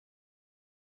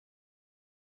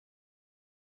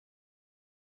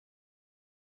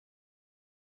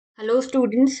Hello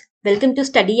students, welcome to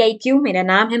study I Q. मेरा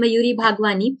नाम है मयूरी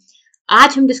भागवानी।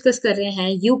 आज हम डिस्कस कर रहे हैं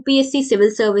यूपीएससी सिविल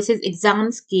सर्विसेज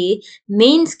एग्जाम्स के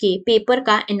मेंस के पेपर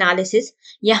का एनालिसिस।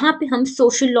 यहाँ पे हम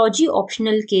सोशियोलॉजी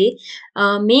ऑप्शनल के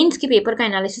मेंस के पेपर का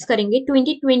एनालिसिस करेंगे।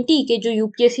 2020 के जो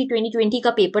यूपीएससी 2020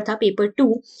 का पेपर था, पेपर 2,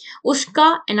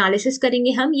 उसका एनालिसिस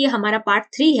करेंगे हम। ये हमारा पार्ट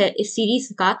 3 है इस सीरीज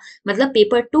का, मतलब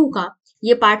पेपर 2 का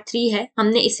ये पार्ट 3 है।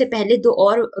 हमने इससे पहले 2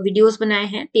 और वीडियोस बनाए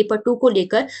हैं पेपर 2 को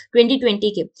लेकर 2020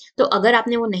 के, तो अगर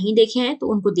आपने वो नहीं देखे हैं तो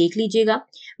उनको देख लीजिएगा।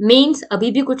 मेंस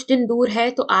अभी भी कुछ दिन दूर है,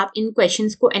 तो आप इन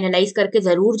क्वेश्चंस को एनालाइज करके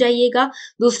जरूर जाइएगा।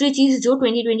 दूसरी चीज, जो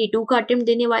 2022 का अटेम्प्ट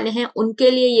देने वाले हैं उनके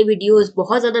लिए ये वीडियोस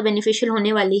बहुत ज्यादा बेनिफिशियल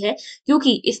होने वाली है,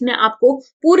 क्योंकि इसमें आपको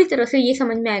पूरी तरह से ये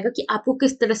समझ में आएगा कि आपको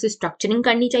किस तरह से स्ट्रक्चरिंग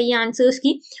करनी चाहिए आंसर्स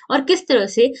की, और किस तरह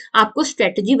से आपको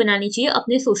स्ट्रेटजी बनानी चाहिए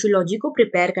अपने सोशियोलॉजी को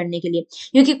प्रिपेयर करने के लिए।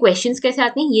 क्योंकि क्वेश्चंस कैसे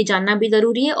आते हैं ये जानना भी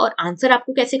जरूरी है, और आंसर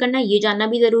आपको कैसे करना है ये जानना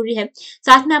भी जरूरी है।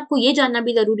 साथ में आपको ये जानना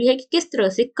भी जरूरी है कि किस तरह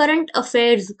से करंट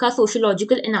अफेयर्स का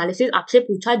सोशियोलॉजिकल एनालिसिस आपसे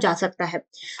पूछा जा सकता है।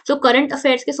 सो करंट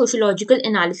अफेयर्स के सोशियोलॉजिकल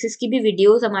एनालिसिस की भी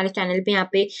वीडियोस हमारे चैनल पे यहाँ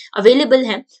पे अवेलेबल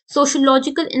हैं।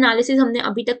 सोशियोलॉजिकल एनालिसिस हमने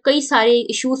अभी तक कई सारे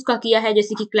इश्यूज का किया है,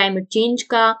 जैसे कि क्लाइमेट चेंज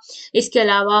का, इसके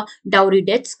अलावा डाउरी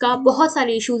डेथ्स का, बहुत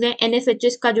सारे इश्यूज हैं।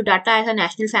 एनएफएचएस का जो डाटा आया था,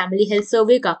 नेशनल फैमिली हेल्थ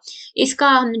सर्वे का, इसका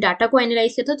हमने डाटा को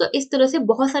एनालाइज किया था। तो इस तरह से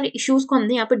बहुत सारे इश्यूज को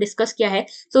हमने यहाँ पे डिस्कस किया है,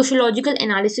 सोशियोलॉजिकल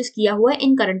एनालिसिस किया हुआ है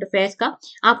इन करंट अफेयर्स का।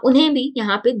 आप उन्हें भी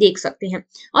यहाँ पे देख सकते हैं।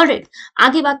 ऑलराइट,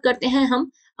 आगे बात करते हैं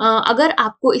हम। अगर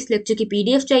आपको इस लेक्चर की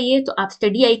पीडीएफ चाहिए तो आप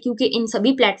स्टडी आईक्यू के इन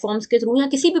सभी प्लेटफॉर्म्स के थ्रू या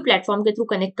किसी भी प्लेटफॉर्म के थ्रू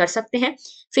कनेक्ट कर सकते हैं।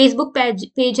 फेसबुक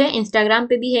पेज है, इंस्टाग्राम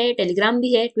पे भी है, टेलीग्राम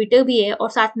भी है, ट्विटर भी है, और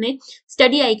साथ में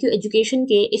स्टडी आईक्यू एजुकेशन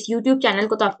के इस यूट्यूब चैनल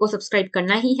को तो आपको सब्सक्राइब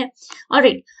करना ही है।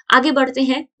 ऑलराइट, आगे बढ़ते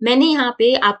हैं। मैंने यहाँ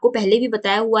पे आपको पहले भी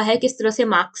बताया हुआ है किस तरह से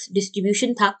मार्क्स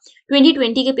डिस्ट्रीब्यूशन था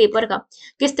 2020 के पेपर का,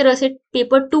 किस तरह से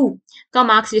पेपर 2 का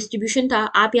मार्क्स डिस्ट्रीब्यूशन था।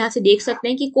 आप यहाँ से देख सकते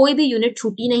हैं कि कोई भी यूनिट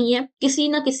छूटी नहीं है, किसी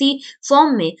ना किसी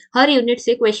फॉर्म में हर यूनिट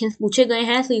से क्वेश्चंस पूछे गए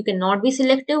हैं। So you can not be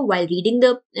selective while reading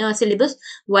the syllabus,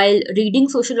 while reading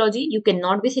sociology you can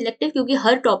not be selective, क्योंकि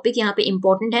हर टॉपिक यहाँ पे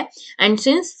इंपॉर्टेंट है। एंड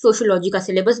सिंस सोशियोलॉजी का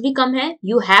सिलेबस भी कम है,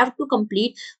 you have to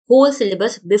complete whole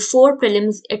syllabus before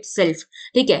prelims itself.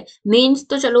 ठीक है, mains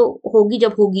तो चलो होगी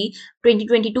जब होगी,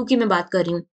 2022 की मैं बात कर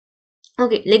रही हूँ।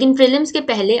 ओके, लेकिन प्रीलिम्स के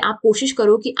पहले आप कोशिश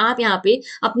करो कि आप यहाँ पे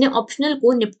अपने ऑप्शनल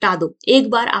को निपटा दो। एक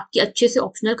बार आपकी अच्छे से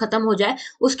ऑप्शनल खत्म हो जाए,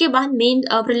 उसके बाद मेन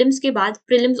प्रीलिम्स के बाद,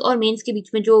 प्रीलिम्स और मेंस के बीच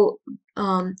में जो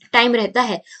टाइम रहता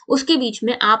है, उसके बीच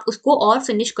में आप उसको और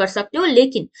फिनिश कर सकते हो,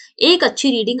 लेकिन एक अच्छी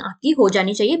रीडिंग आपकी हो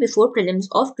जानी चाहिए बिफोर प्रीलिम्स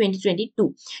ऑफ 2022।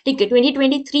 ठीक है,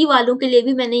 2023 वालों के लिए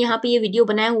भी मैंने यहाँ पे ये वीडियो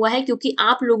बनाया हुआ है, क्योंकि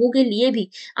आप लोगों के लिए भी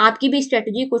आपकी भी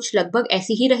स्ट्रेटेजी कुछ लगभग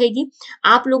ऐसी ही रहेगी।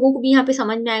 आप लोगों को भी यहाँ पे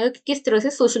समझ में आएगा कि किस तरह से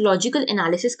सोशियोलॉजिकल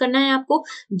एनालिसिस करना है आपको।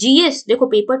 जीएस देखो,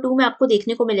 पेपर 2 में आपको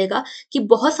देखने को मिलेगा कि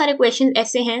बहुत सारे क्वेश्चन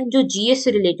ऐसे हैं जो जीएस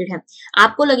से रिलेटेड है।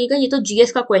 आपको लगेगा ये तो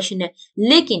जीएस का क्वेश्चन है,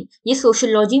 लेकिन ये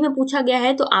सोशियोलॉजी में पूछा गया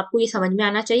है, तो आपको ये समझ में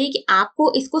आना चाहिए कि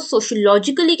आपको इसको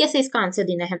सोशियोलॉजिकली कैसे इसका आंसर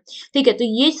देना है। ठीक है, तो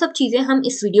ये सब चीजें हम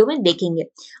इस वीडियो में देखेंगे।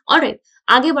 ऑलराइट,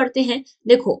 आगे बढ़ते हैं।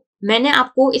 देखो, मैंने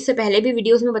आपको इससे पहले भी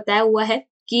वीडियोस में बताया हुआ है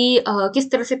कि किस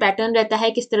तरह से पैटर्न रहता है,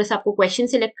 किस तरह से आपको क्वेश्चन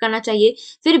सिलेक्ट करना चाहिए।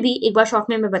 फिर भी एक बार शॉर्ट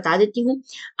में मैं बता देती हूँ।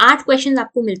 8 क्वेश्चन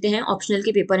आपको मिलते हैं ऑप्शनल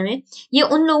के पेपर में। ये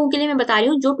उन लोगों के लिए मैं बता रही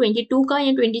हूँ जो 22 का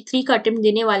या 23 का अटेम्प्ट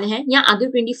देने वाले हैं, या आगे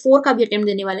 24 का भी अटेम्प्ट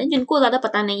देने वाले हैं, जिनको ज्यादा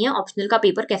पता नहीं है ऑप्शनल का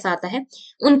पेपर कैसा आता है,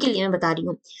 उनके लिए मैं बता रही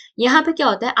हूँ। यहाँ पे क्या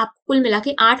होता है, आपको कुल मिला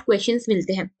के 8 क्वेश्चन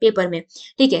मिलते हैं पेपर में।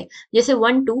 ठीक है, जैसे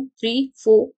 1 2 3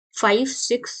 4 5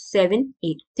 6 7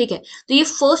 8। ठीक है, तो ये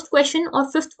फर्स्ट क्वेश्चन और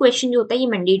फिफ्थ क्वेश्चन जो होता है ये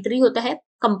मैंडेटरी होता है,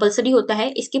 कंपलसरी होता है।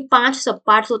 इसके 5 सब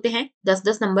पार्ट्स होते हैं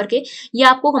 10-10 नंबर के, ये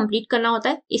आपको कंप्लीट करना होता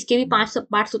है। इसके भी 5 सब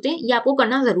पार्ट्स होते हैं, ये आपको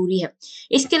करना जरूरी है।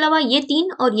 इसके अलावा ये 3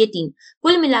 और ये 3,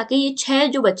 कुल मिला के ये 6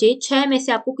 जो बचे, 6 में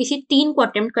से आपको किसी 3 को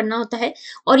अटेम्प्ट करना होता है।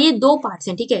 और ये 2 पार्ट्स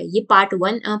हैं। ठीक है, ये पार्ट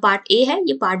ए है,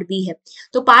 ये पार्ट बी है।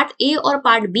 तो पार्ट ए और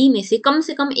पार्ट बी में से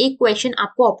कम एक क्वेश्चन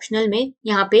आपको ऑप्शनल में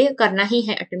यहाँ पे करना ही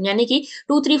है अटेम्प्ट, यानी कि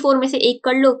 2 3 4 में से एक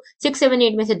कर लो, 6 7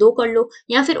 8 में से 2 कर लो,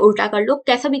 या फिर उल्टा कर लो,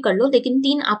 कैसा भी कर लो, लेकिन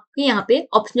 3 आपके यहाँ पे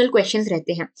ऑप्शनल क्वेश्चंस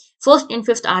रहते हैं। First and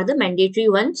fifth are the mandatory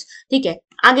once. ठीक है,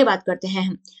 आगे बात करते हैं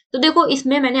हम। तो देखो,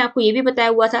 इसमें मैंने आपको ये भी बताया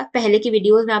हुआ था पहले की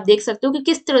वीडियोस में, आप देख सकते हो कि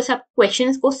किस तरह से आप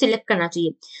क्वेश्चंस को सिलेक्ट करना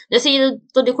चाहिए। जैसे ये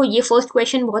तो देखो, ये फर्स्ट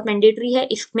क्वेश्चन बहुत मैंडेटरी है,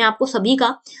 इसमें आपको सभी का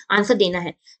आंसर देना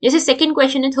है। जैसे सेकंड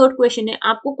क्वेश्चन है, थर्ड क्वेश्चन है,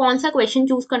 आपको कौन सा क्वेश्चन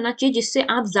चूज करना चाहिए जिससे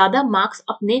आप ज्यादा मार्क्स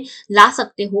अपने ला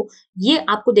सकते हो, ये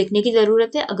आपको देखने की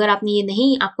जरूरत है। अगर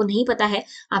आपने आपको नहीं पता है,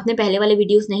 आपने पहले वाले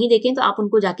वीडियोस नहीं देखे, तो आप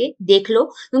उनको जाके देख लो,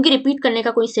 क्योंकि रिपीट करने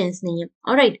का कोई सेंस नहीं है।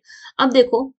 ऑलराइट, अब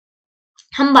देखो,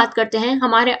 हम बात करते हैं।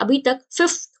 हमारे अभी तक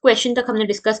 5th क्वेश्चन तक हमने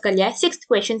डिस्कस कर लिया है, 6th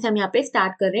क्वेश्चन से हम यहाँ पे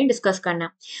स्टार्ट कर रहे हैं डिस्कस करना।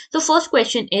 तो first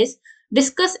question is,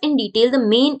 discuss in detail the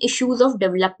main issues of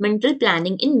developmental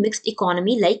planning in mixed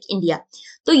economy like India.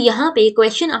 तो यहाँ पे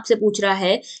क्वेश्चन आपसे पूछ रहा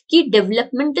है कि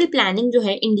डेवलपमेंटल प्लानिंग जो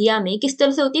है इंडिया में किस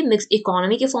तरह से होती है, मिक्स्ड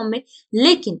इकोनॉमी के फॉर्म में,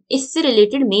 लेकिन इससे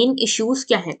रिलेटेड मेन इश्यूज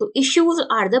क्या है, तो issues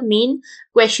are the main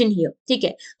question here. ठीक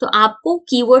है, तो आपको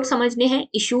कीवर्ड समझने हैं।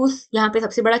 इश्यूज यहाँ पे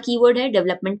सबसे बड़ा कीवर्ड है,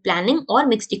 डेवलपमेंट प्लानिंग और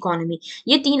मिक्स्ड इकोनॉमी,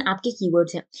 ये तीन आपके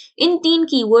कीवर्ड्स हैं। इन तीन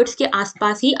कीवर्ड्स के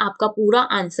आसपास ही आपका पूरा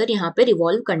आंसर यहाँ पे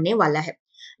रिवॉल्व करने वाला है।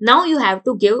 Now you have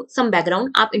to give some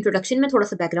background. आप इंट्रोडक्शन में थोड़ा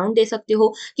सा बैकग्राउंड दे सकते हो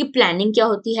कि प्लानिंग क्या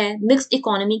होती है, मिक्स्ड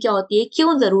इकोनॉमी क्या होती है,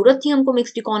 क्यों जरूरत थी हमको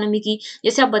मिक्स्ड इकोनॉमी की।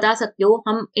 जैसे आप बता सकते हो,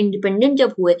 हम इंडिपेंडेंट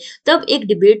जब हुए तब एक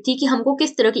डिबेट थी कि हमको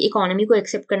किस तरह की इकोनॉमी को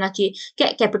एक्सेप्ट करना चाहिए, क्या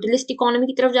कैपिटलिस्ट इकोनॉमी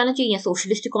की तरफ जाना चाहिए या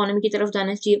सोशलिस्ट इकोनॉमी की तरफ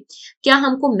जाना चाहिए, क्या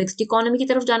हमको मिक्स्ड इकोनॉमी की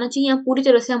तरफ जाना चाहिए या पूरी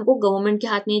तरह से हमको गवर्नमेंट के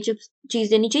हाथ में ये चीज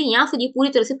देनी चाहिए, या फिर ये पूरी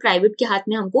तरह से प्राइवेट के हाथ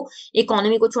में हमको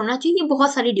इकोनॉमी को छोड़ना चाहिए। ये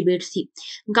बहुत सारी डिबेट्स थी।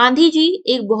 गांधी जी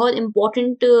एक बहुत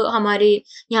इंपॉर्टेंट हमारे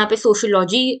यहाँ पे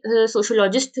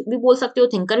सोशियोलॉजिस्ट भी बोल सकते हो,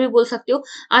 थिंकर भी बोल सकते हो,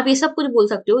 आप ये सब कुछ बोल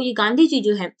सकते हो। ये गांधी जी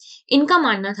जो है, इनका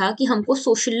मानना था कि हमको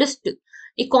सोशलिस्ट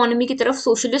इकोनॉमी की तरफ,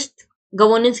 सोशलिस्ट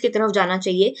गवर्नेंस की तरफ जाना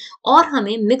चाहिए और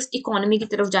हमें मिक्स्ड इकोनॉमी की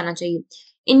तरफ जाना चाहिए।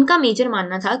 इनका मेजर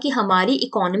मानना था कि हमारी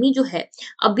इकोनॉमी जो है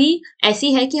अभी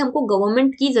ऐसी है कि हमको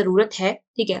गवर्नमेंट की जरूरत है।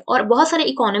 ठीक है, और बहुत सारे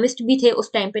इकोनॉमिस्ट भी थे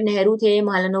उस टाइम पे, नेहरू थे,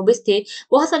 महालनोबिस थे,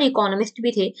 बहुत सारे इकोनॉमिस्ट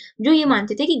भी थे जो ये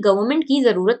मानते थे कि गवर्नमेंट की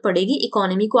जरूरत पड़ेगी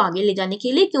इकोनॉमी को आगे ले जाने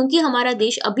के लिए, क्योंकि हमारा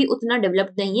देश अभी उतना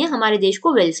डेवलप्ड नहीं है, हमारे देश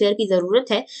को वेलफेयर की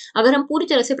जरूरत है। अगर हम पूरी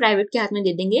तरह से प्राइवेट के हाथ में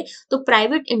दे देंगे तो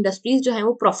प्राइवेट इंडस्ट्रीज जो है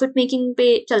वो प्रॉफिट मेकिंग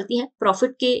पे चलती हैं,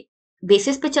 प्रॉफिट के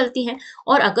बेसिस पे चलती हैं,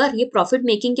 और अगर ये प्रॉफिट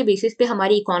मेकिंग के बेसिस पे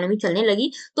हमारी इकोनॉमी चलने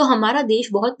लगी तो हमारा देश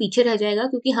बहुत पीछे रह जाएगा,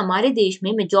 क्योंकि हमारे देश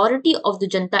में मेजॉरिटी ऑफ द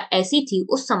जनता ऐसी थी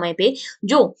उस समय पे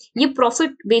जो ये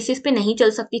प्रॉफिट बेसिस पे नहीं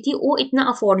चल सकती थी, वो इतना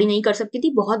अफोर्ड ही नहीं कर सकती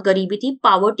थी, बहुत गरीबी थी,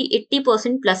 पावर्टी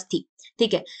 80% प्लस थी।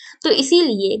 ठीक है, तो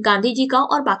इसीलिए गांधी जी का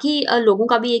और बाकी लोगों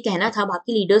का भी ये कहना था,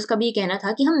 बाकी लीडर्स का भी ये कहना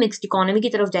था कि हम मिक्स्ड इकोनॉमी की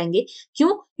तरफ जाएंगे। क्यों?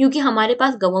 क्योंकि हमारे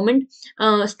पास गवर्नमेंट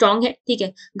स्ट्रांग है। ठीक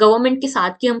है, गवर्नमेंट के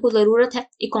साथ की हमको जरूरत है,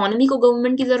 इकोनॉमी को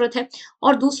गवर्नमेंट की जरूरत है,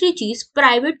 और दूसरी चीज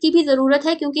प्राइवेट की भी जरूरत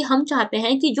है, क्योंकि हम चाहते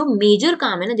हैं कि जो मेजर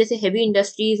काम है ना, जैसे हेवी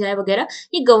इंडस्ट्रीज है वगैरह,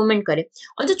 ये गवर्नमेंट करे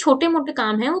और जो छोटे मोटे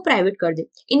काम है वो प्राइवेट कर दे।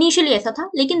 इनिशियली ऐसा था,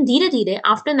 लेकिन धीरे धीरे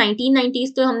आफ्टर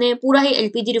 1990s तो हमने पूरा ही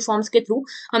एलपीजी रिफॉर्म्स के थ्रू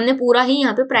हमने पूरा ही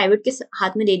यहाँ पे प्राइवेट के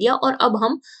हाथ में दे दिया, और अब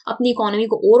हम अपनी इकोनॉमी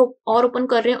को और ओपन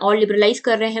कर रहे हैं, और लिबरलाइज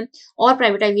कर रहे हैं, और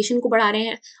प्राइवेटाइजेशन को बढ़ा रहे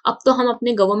हैं। अब तो हम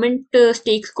अपने गवर्नमेंट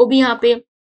स्टेक्स को भी यहाँ पे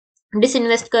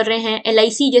डिसइन्वेस्ट कर रहे हैं,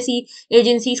 एलआईसी जैसी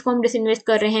एजेंसीज को हम डिसइन्वेस्ट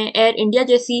कर रहे हैं, एयर इंडिया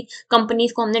जैसी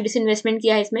कंपनीज को हमने डिसइन्वेस्टमेंट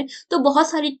किया है इसमें। तो बहुत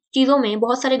सारी चीजों में,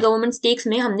 बहुत सारे गवर्नमेंट स्टेक्स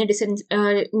में हमने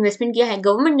इन्वेस्टमेंट किया है,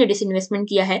 गवर्नमेंट ने डिसइन्वेस्टमेंट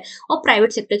किया है, और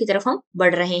प्राइवेट सेक्टर की तरफ हम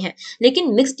बढ़ रहे हैं।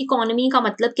 लेकिन मिक्स्ड इकोनॉमी का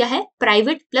मतलब क्या है?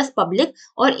 प्राइवेट प्लस पब्लिक,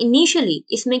 और इनिशियली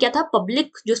इसमें क्या था,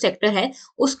 पब्लिक जो सेक्टर है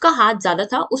उसका हाथ ज्यादा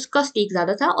था, उसका स्टेक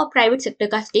ज्यादा था, और प्राइवेट सेक्टर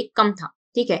का स्टेक कम था।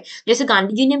 ठीक है, जैसे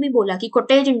गांधी जी ने भी बोला कि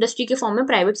कॉटेज इंडस्ट्री के फॉर्म में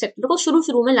प्राइवेट सेक्टर को शुरू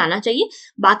शुरू में लाना चाहिए,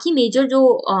 बाकी मेजर जो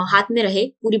हाथ में रहे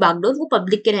पूरी बागडोर वो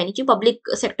पब्लिक के रहनी चाहिए, पब्लिक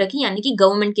सेक्टर की यानी कि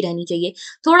गवर्नमेंट की रहनी चाहिए।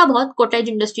 थोड़ा बहुत कॉटेज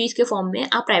इंडस्ट्रीज के फॉर्म में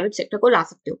आप प्राइवेट सेक्टर को ला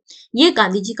सकते हो। ये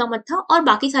गांधी जी का मत था, और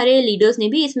बाकी सारे लीडर्स ने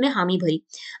भी इसमें हामी भरी।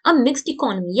 अब मिक्स्ड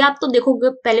इकोनॉमी, ये आप तो देखोगे,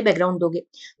 पहले बैकग्राउंड दोगे,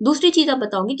 दूसरी चीज आप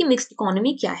बताओगे कि मिक्स्ड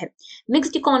इकोनॉमी क्या है।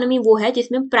 मिक्स्ड इकोनॉमी वो है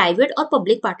जिसमें प्राइवेट और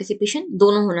पब्लिक पार्टिसिपेशन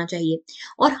दोनों होना चाहिए।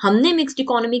 और हमने मिक्स्ड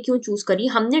इकोनॉमी क्यों चूज करी,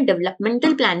 हमने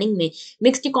डेवलपमेंटल प्लानिंग में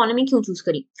मिक्स्ड इकोनॉमी क्यों चूज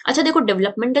करी? अच्छा देखो,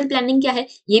 डेवलपमेंटल प्लानिंग क्या है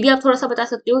ये भी आप थोड़ा सा बता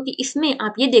सकते हो कि इसमें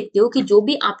आप ये देखते हो कि जो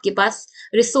भी आपके पास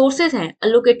रिसोर्सेज हैं,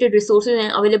 अलोकेटेड रिसोर्सेज हैं,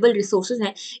 अवेलेबल रिसोर्सेज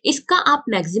हैं, इसका आप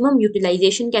मैक्सिमम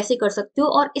यूटिलाइजेशन कैसे कर सकते हो,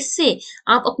 और इससे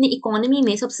आप अपनी इकोनॉमी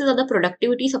में सबसे ज्यादा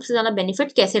प्रोडक्टिविटी, सबसे ज्यादा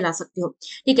बेनिफिट कैसे ला सकते हो।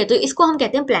 ठीक है, तो इसको हम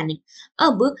कहते हैं प्लानिंग।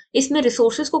 अब इसमें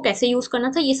रिसोर्सेज को कैसे यूज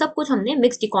करना था, ये सब कुछ हमने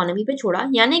मिक्स्ड इकोनॉमी पे छोड़ा,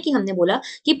 यानी कि हमने बोला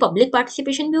कि पब्लिक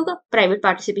पार्टिसिपेशन भी होगा, प्राइवेट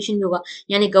पार्टिसिपेशन भी होगा,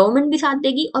 यानी गवर्नमेंट भी साथ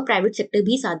देगी और प्राइवेट सेक्टर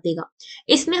भी साथ देगा।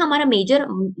 इसमें हमारा मेजर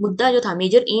मुद्दा जो था,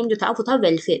 मेजर एम जो था, वो था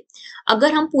वेलफेयर।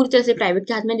 अगर हम पूरी तरह से प्राइवेट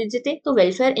के हाथ में दे देते तो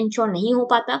वेलफेयर इंश्योर नहीं हो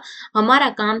पाता। हमारा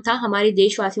काम था हमारे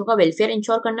देशवासियों का वेलफेयर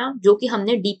इंश्योर करना, जो कि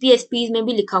हमने डीपीएसपीज में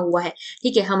भी लिखा हुआ है।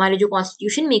 ठीक है, हमारे जो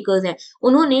कॉन्स्टिट्यूशन मेकर्स हैं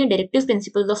उन्होंने directive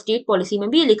principles of state policy में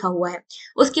भी ये लिखा हुआ है।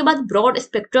 उसके बाद ब्रॉड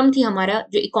स्पेक्ट्रम थी, हमारा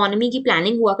जो इकोनॉमी की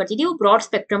प्लानिंग हुआ करती थी वो ब्रॉड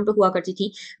स्पेक्ट्रम पे हुआ करती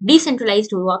थी,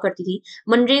 डिसेंट्रलाइज्ड हुआ करती थी।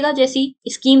 मनरेगा जैसी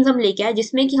स्कीम्स हम लेके आए,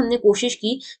 जिसमें कि हमने कोशिश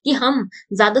की कि हम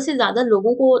ज्यादा से ज्यादा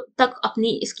लोगों को तक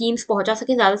अपनी स्कीम्स पहुंचा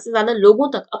सकें, ज्यादा से ज्यादा लोगों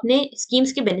तक अपने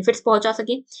स्कीम्स के बेनिफिट्स पहुंचा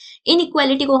सकें।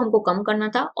 इनइक्वालिटी को हमको कम करना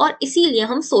था, और इसीलिए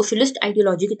हम सोशलिस्ट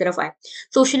आइडियोलॉजी की तरफ आए।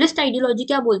 सोशलिस्ट आइडियोलॉजी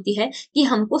क्या बोलती है कि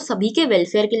हमको सभी के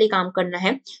वेलफेयर के लिए काम करना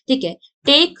है। ठीक है,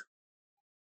 take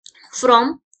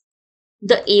from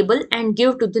the able and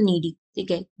give to the needy.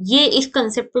 ठीक है, ये इस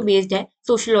कंसेप्ट पे बेस्ड है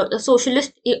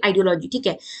सोशलिस्ट आइडियोलॉजी, ठीक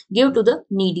है, गिव टू द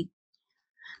नीडी।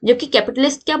 जबकि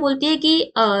कैपिटलिस्ट क्या बोलती है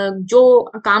कि जो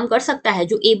काम कर सकता है,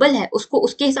 जो एबल है, उसको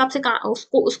उसके हिसाब से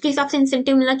उसको उसके हिसाब से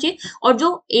इंसेंटिव मिलना चाहिए, और जो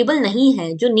एबल नहीं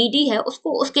है, जो नीडी है,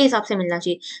 उसको उसके हिसाब से मिलना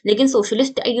चाहिए। लेकिन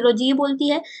सोशलिस्ट आइडियोलॉजी ये बोलती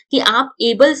है कि आप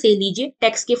एबल से लीजिए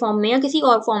टैक्स के फॉर्म में या किसी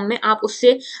और फॉर्म में, आप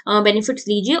उससे बेनिफिट्स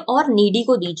लीजिए और नीडी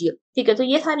को दीजिए। ठीक है, तो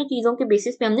ये सारी चीजों के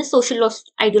बेसिस पे हमने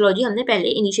सोशलिस्ट आइडियोलॉजी हमने पहले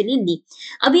इनिशियली ली।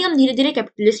 अभी हम धीरे धीरे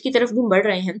कैपिटलिस्ट की तरफ भी बढ़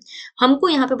रहे हैं। हमको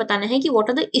यहाँ पे बताना है कि व्हाट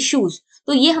आर द इश्यूज।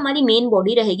 तो ये हमारी मेन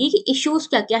बॉडी रहेगी कि इश्यूज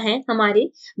क्या क्या हैं हमारे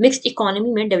मिक्स्ड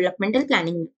इकोनॉमी में, डेवलपमेंटल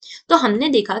प्लानिंग में। तो हमने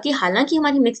देखा कि हालांकि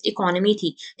हमारी मिक्स्ड इकोनॉमी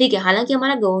थी, ठीक है, हालांकि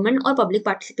हमारा गवर्नमेंट और पब्लिक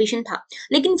पार्टिसिपेशन था,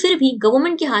 लेकिन फिर भी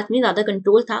गवर्नमेंट के हाथ में ज्यादा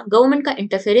कंट्रोल था, गवर्नमेंट का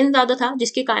इंटरफेरेंस ज्यादा था,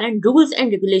 जिसके कारण रूल्स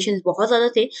एंड रेगुलेशंस बहुत ज्यादा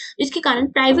थे, जिसके कारण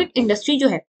प्राइवेट इंडस्ट्री जो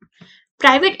है,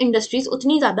 प्राइवेट इंडस्ट्रीज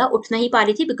उतनी ज्यादा उठ नहीं पा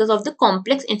रही थी because of the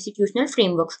complex institutional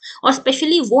frameworks, और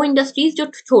स्पेशली वो इंडस्ट्रीज जो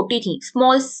छोटी थी,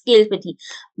 स्मॉल स्केल पे थी।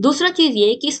 दूसरा चीज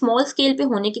ये कि स्मॉल स्केल पे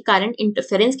होने के कारण,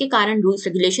 इंटरफेरेंस के कारण, रूल्स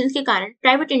रेगुलेशंस के कारण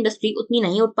प्राइवेट इंडस्ट्री उतनी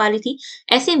नहीं उठ पा रही थी।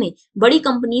 ऐसे में बड़ी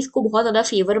कंपनीज को बहुत ज्यादा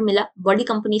फेवर मिला, बड़ी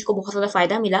कंपनीज को बहुत ज्यादा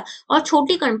फायदा मिला, और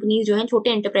छोटी कंपनीज जो है, छोटे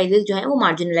एंटरप्राइजेस जो है, वो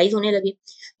मार्जिनलाइज होने लगे।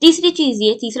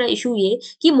 तीसरा इशू ये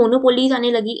कि मोनोपोलीज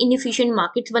आने लगी, इनएफिशिएंट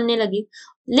मार्केट्स बनने लगी।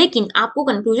 लेकिन आपको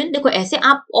कंक्लूजन देखो, ऐसे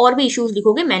आप और भी इश्यूज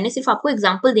लिखोगे, मैंने सिर्फ आपको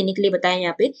एग्जांपल देने के लिए बताया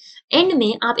यहाँ पे। एंड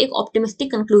में आप एक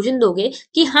ऑप्टिमिस्टिक कंक्लूजन दोगे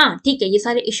कि हाँ ठीक है, ये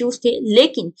सारे इश्यूज थे,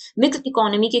 लेकिन मिक्स्ड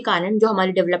इकोनॉमी के कारण जो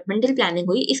हमारी डेवलपमेंटल प्लानिंग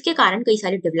हुई, इसके कारण कई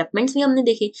सारे डेवलपमेंट्स भी हमने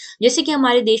देखे। जैसे कि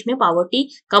हमारे देश में पॉवर्टी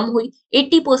कम हुई,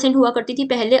 80% हुआ करती थी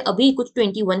पहले, अभी कुछ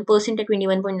 21% है,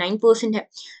 21.9% है।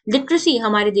 लिटरेसी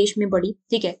हमारे देश में बढ़ी,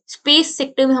 ठीक है, स्पेस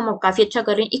सेक्टर में हम काफी अच्छा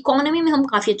कर रहे हैं, इकोनॉमी में हम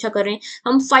काफी अच्छा कर रहे हैं,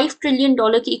 हम $5 ट्रिलियन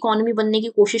की इकोनॉमी बनने की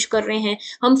कोशिश कर रहे हैं,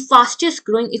 हम फास्टेस्ट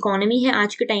ग्रोइंग इकोनॉमी है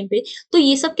आज के टाइम पे। तो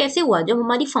ये सब कैसे हुआ? जब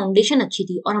हमारी फाउंडेशन अच्छी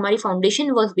थी, और हमारी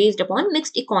foundation was based upon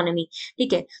mixed economy,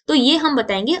 ठीक है। तो ये हम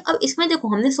बताएंगे। अब इसमें देखो,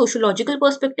 हमने सोशियोलॉजिकल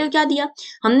पर्सपेक्टिव क्या दिया,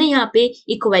 हमने यहाँ पे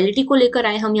इक्वालिटी को लेकर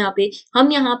आए, हम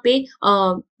यहाँ पे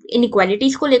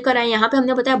इनइक्वालिटीज को लेकर आए, यहाँ पे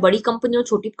हमने बताया बड़ी कंपनी और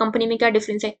छोटी कंपनी में क्या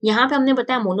डिफरेंस है, यहाँ पे हमने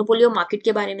बताया मोनोपोली और मार्केट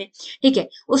के बारे में, ठीक है।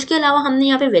 उसके अलावा हमने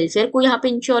यहाँ पे वेलफेयर को यहाँ पे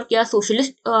इंश्योर किया,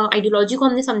 सोशलिस्ट आइडियोलॉजी को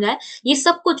हमने समझाया। ये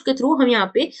सब कुछ के थ्रू हम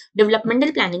यहाँ पे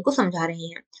डेवलपमेंटल प्लानिंग को समझा रहे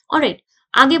हैं। ऑलराइट,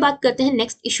 आगे बात करते हैं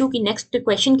नेक्स्ट इशू की, नेक्स्ट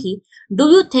क्वेश्चन की। Do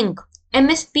you think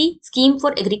MSP scheme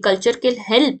for agriculture can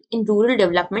help in rural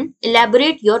development?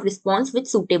 Elaborate your response with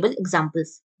suitable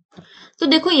examples. तो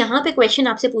देखो, यहाँ पे क्वेश्चन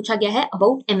आपसे पूछा गया है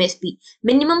about MSP,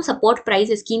 minimum support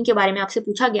price scheme के बारे में आपसे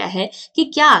पूछा गया है कि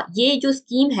क्या ये जो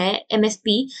स्कीम है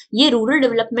एमएसपी, ये रूरल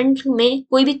डेवलपमेंट में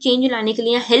कोई भी चेंज लाने के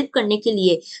लिए, हेल्प करने के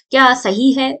लिए क्या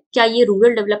सही है, क्या ये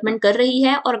रूरल डेवलपमेंट कर रही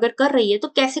है, और अगर कर रही है तो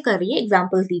कैसे कर रही है,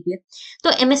 एग्जाम्पल्स दीजिए।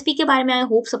 तो एमएसपी के बारे में आई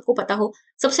होप सबको पता हो।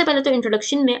 सबसे पहले तो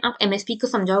इंट्रोडक्शन में आप एमएसपी को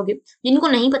समझाओगे, जिनको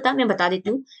नहीं पता मैं बता देती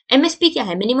हूँ। एमएसपी क्या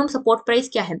है, मिनिमम सपोर्ट प्राइस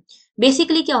क्या है।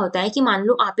 बेसिकली क्या होता है कि मान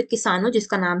लो आप एक किसान हो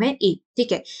जिसका नाम है ए,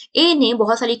 ठीक है। ए ने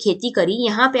बहुत सारी खेती करी,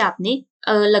 यहाँ पे आपने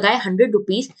लगाए 100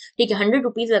 रुपीज, ठीक है, 100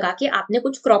 रुपीज लगा के आपने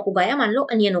कुछ क्रॉप उगाया, मान लो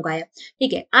अनियन उगाया,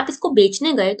 ठीक है। आप इसको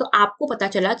बेचने गए तो आपको पता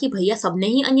चला कि भैया सबने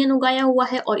ही अनियन उगाया हुआ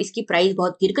है और इसकी प्राइस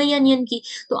बहुत गिर गई अनियन की,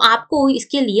 तो आपको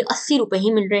इसके लिए 80 रुपए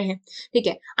ही मिल रहे हैं, ठीक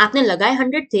है। आपने लगाए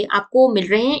 100 थे, आपको मिल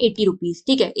रहे हैं 80 रुपीज,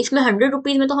 ठीक है। इसमें 100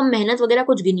 रुपीज में तो हम मेहनत वगैरह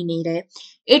कुछ गिन ही नहीं रहे,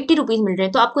 80 रुपीज मिल रहे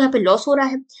हैं, तो आपको यहाँ पे लॉस हो रहा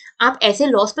है। आप ऐसे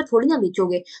लॉस पे थोड़ी ना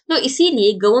बेचोगे। तो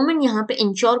इसीलिए गवर्नमेंट यहाँ पे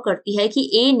इंश्योर करती है कि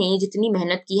ए ने जितनी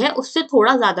मेहनत की है उससे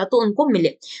थोड़ा ज्यादा तो उनको मिले,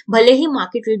 भले ही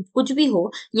मार्केट रेट कुछ भी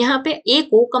हो, यहाँ पे ए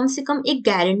को कम से कम एक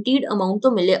गारंटीड अमाउंट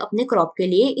तो मिले अपने क्रॉप के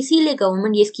लिए। इसीलिए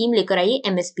गवर्नमेंट ये स्कीम लेकर आई है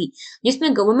एमएसपी,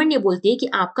 जिसमें गवर्नमेंट ये बोलती है कि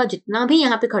आपका जितना भी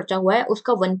यहाँ पे खर्चा हुआ है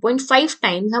उसका 1.5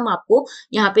 टाइम्स हम आपको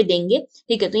यहाँ पे देंगे,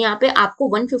 ठीक है। तो यहाँ पे आपको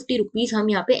 150 रुपीज हम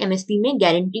यहाँ पे एमएसपी में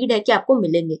गारंटीड है कि आपको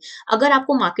मिलेंगे। अगर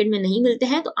आपको मार्केट में नहीं मिलते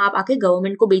हैं तो आप आके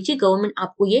गवर्नमेंट को बेचिए, गवर्नमेंट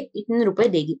आपको ये इतने रुपए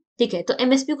देगी, ठीक है। तो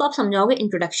एमएसपी को आप समझाओगे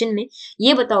इंट्रोडक्शन में,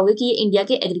 ये बताओगे कि ये इंडिया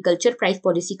के एग्रीकल्चर प्राइस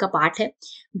पॉलिसी का पार्ट है।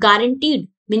 गारंटीड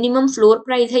मिनिमम फ्लोर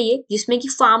प्राइस है ये, जिसमें कि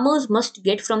farmers must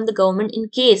get from the government in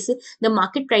case the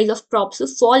market price of crops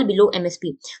fall below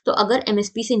MSP. तो अगर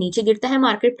एमएसपी से नीचे गिरता है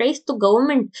मार्केट प्राइस तो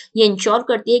गवर्नमेंट ये इंश्योर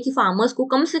करती है कि फार्मर्स को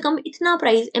कम से कम इतना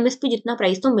प्राइस, एमएसपी जितना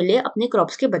प्राइस तो मिले अपने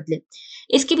क्रॉप्स के बदले।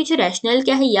 इसके पीछे रैशनल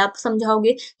क्या है ये आप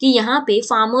समझाओगे कि यहाँ पे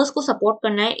फार्मर्स को सपोर्ट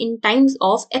करना है इन times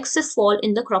of access fall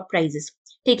in the crop prices,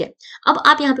 ठीक है। अब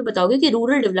आप यहाँ पे बताओगे कि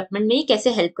रूरल डेवलपमेंट में ये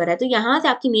कैसे हेल्प कर रहा है, तो यहाँ से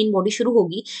आपकी मेन बॉडी शुरू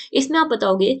होगी। इसमें आप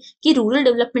बताओगे कि रूरल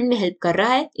डेवलपमेंट में हेल्प कर रहा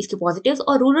है, इसके पॉजिटिव्स,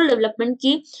 और रूरल डेवलपमेंट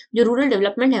की जो रूरल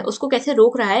डेवलपमेंट है उसको कैसे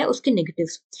रोक रहा है, उसके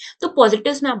नेगेटिव्स। तो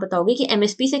पॉजिटिव्स में आप बताओगे कि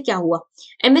एमएसपी से क्या हुआ।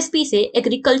 एमएसपी से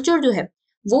एग्रीकल्चर जो है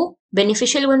वो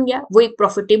बेनिफिशियल बन गया, वो एक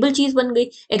प्रॉफिटेबल चीज बन गई,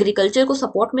 एग्रीकल्चर को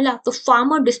सपोर्ट मिला, तो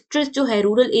फार्मर डिस्ट्रेस जो है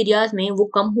रूरल एरियाज में वो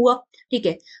कम हुआ, ठीक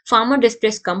है। फार्मर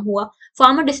डिस्ट्रेस कम हुआ,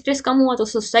 फार्मर डिस्ट्रेस कम हुआ तो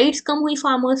सुसाइड्स कम हुई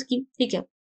फार्मर्स की, ठीक है।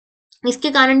 इसके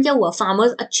कारण क्या हुआ,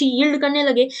 फार्मर्स अच्छी यील्ड करने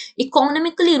लगे,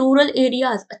 इकोनॉमिकली रूरल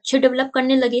एरियाज अच्छे डेवलप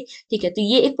करने लगे, ठीक है। तो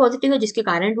ये एक पॉजिटिव है जिसके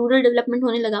कारण रूरल डेवलपमेंट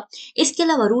होने लगा। इसके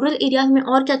अलावा रूरल एरियाज में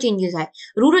और क्या चेंजेस आए,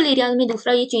 रूरल एरियाज में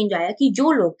दूसरा ये चेंज आया कि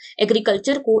जो लोग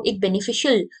एग्रीकल्चर को एक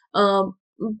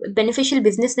बेनिफिशियल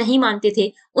बिजनेस नहीं मानते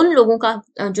थे, उन लोगों का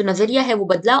जो नजरिया है वो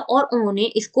बदला और उन्होंने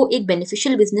इसको एक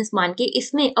बेनिफिशियल बिजनेस मान के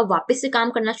इसमें अब वापस से काम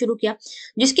करना शुरू किया।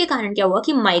 जिसके कारण क्या हुआ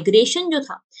कि माइग्रेशन जो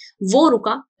था वो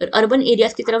रुका, अर्बन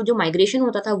एरियाज की तरफ जो माइग्रेशन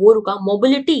होता था वो रुका,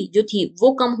 मोबिलिटी जो थी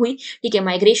वो कम हुई, ठीक है,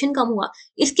 माइग्रेशन कम हुआ।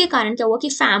 इसके कारण क्या हुआ कि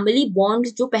फैमिली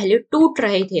बॉन्ड्स जो पहले टूट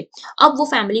रहे थे, अब वो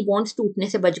फैमिली बॉन्ड्स टूटने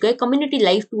से बच गए, कम्युनिटी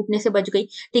लाइफ टूटने से बच गई,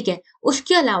 ठीक है।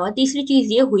 उसके अलावा तीसरी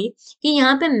चीज ये हुई कि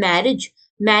यहाँ पे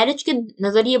मैरिज के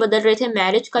नजरिए बदल रहे थे,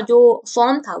 मैरिज का जो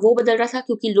फॉर्म था वो बदल रहा था,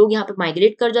 क्योंकि लोग यहाँ पे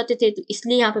माइग्रेट कर जाते थे, तो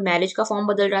इसलिए यहाँ पे मैरिज का फॉर्म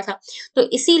बदल रहा था। तो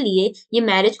इसीलिए ये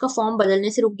मैरिज का फॉर्म बदलने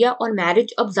से रुक गया और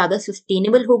मैरिज अब ज्यादा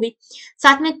सस्टेनेबल हो गई।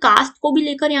 साथ में कास्ट को भी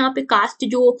लेकर यहाँ पे कास्ट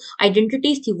जो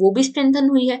आइडेंटिटीज थी वो भी स्ट्रेंथन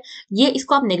हुई है। ये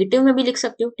इसको आप नेगेटिव में भी लिख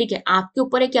सकते हो, ठीक है, आपके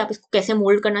ऊपर है कि आप इसको कैसे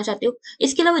मोल्ड करना चाहते हो।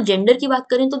 इसके अलावा जेंडर की बात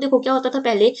करें तो देखो क्या होता था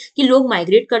पहले कि लोग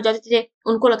माइग्रेट कर जाते थे,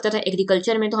 उनको लगता था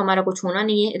एग्रीकल्चर में तो हमारा कुछ होना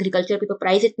नहीं है, एग्रीकल्चर के तो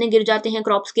प्राइस इतने गिर जाते हैं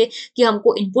क्रॉप्स के कि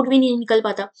हमको इनपुट भी नहीं निकल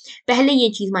पाता, पहले ये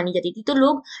चीज मानी जाती थी। तो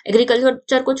लोग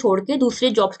एग्रीकल्चर को छोड़ के दूसरे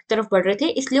जॉब्स की तरफ बढ़ रहे थे,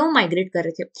 इसलिए वो माइग्रेट कर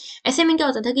रहे थे। ऐसे में क्या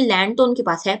होता था कि लैंड तो उनके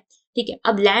पास है, ठीक है,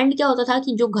 अब लैंड क्या होता था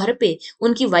कि जो घर पे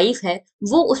उनकी वाइफ है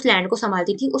वो उस लैंड को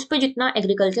संभालती थी, उस पर जितना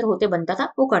एग्रीकल्चर होते बनता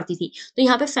था वो करती थी। तो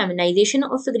यहाँ पे फेमिनाइजेशन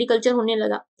ऑफ एग्रीकल्चर होने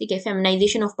लगा, ठीक है,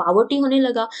 फेमिनाइजेशन ऑफ पॉवर्टी होने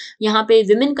लगा, यहाँ पे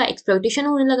विमेन का एक्सप्लॉइटेशन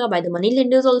होने लगा by the money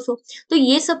lenders also. तो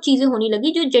ये सब चीजें होने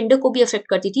लगी जो जेंडर को भी अफेक्ट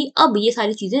करती थी। अब ये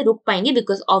सारी चीजें रुक पाएंगी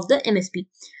because of the MSP.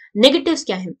 Negatives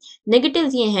क्या है,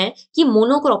 नेगेटिव्स ये हैं कि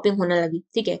मोनोक्रॉपिंग होने लगी,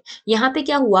 ठीक है। यहाँ पे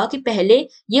क्या हुआ कि पहले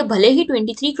ये भले ही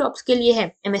 23 क्रॉप्स के लिए है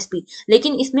एमएसपी,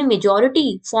 लेकिन इसमें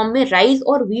मेजॉरिटी फॉर्म में राइस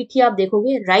और व्हीट ही आप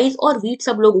देखोगे, राइस और व्हीट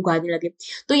सब लोग उगाने लगे।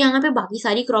 तो यहाँ पे बाकी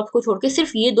सारी क्रॉप्स को छोड़ के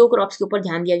सिर्फ ये 2 क्रॉप्स के ऊपर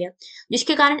ध्यान दिया गया,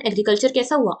 जिसके कारण एग्रीकल्चर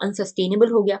कैसा हुआ,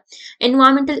 अनसस्टेनेबल हो गया।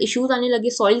 एनवायरमेंटल इश्यूज आने लगे,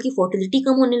 सॉइल की फर्टिलिटी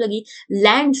कम होने लगी,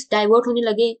 लैंड्स डाइवर्ट होने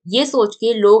लगे, ये सोच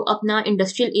के लोग अपना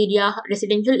इंडस्ट्रियल एरिया,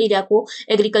 रेसिडेंशियल एरिया को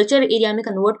एग्रीकल्चर एरिया में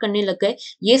कन्वर्ट करने लग गए,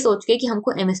 ये सोच के कि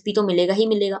हमको एमएसपी तो मिलेगा ही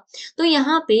मिलेगा। तो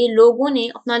यहाँ पे लोगों ने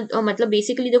अपना मतलब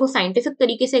बेसिकली देखो साइंटिफिक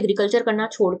तरीके से एग्रीकल्चर करना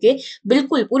छोड़ के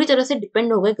बिल्कुल पूरी तरह से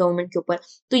डिपेंड हो गए गवर्नमेंट के ऊपर।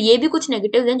 तो ये भी कुछ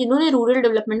नेगेटिव हैं जिन्होंने रूरल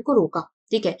डेवलपमेंट को रोका,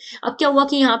 ठीक है। अब क्या हुआ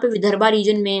कि यहाँ पे विदर्भा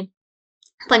रीजन में,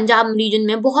 पंजाब रीजन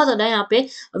में बहुत ज्यादा यहाँ पे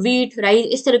व्हीट, राइस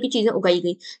इस तरह की चीजें उगाई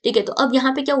गई, ठीक है। तो अब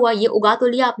यहाँ पे क्या हुआ, ये उगा तो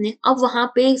लिया आपने, अब वहां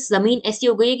पे जमीन ऐसी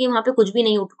हो गई है कि वहां पे कुछ भी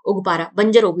नहीं उग पा रहा,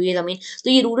 बंजर हो गई है जमीन। तो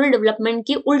ये रूरल डेवलपमेंट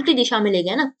की उल्टी दिशा में ले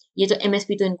गया ना ये जो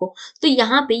एमएसपी तो इनको। तो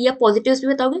यहाँ पे ये पॉजिटिव्स भी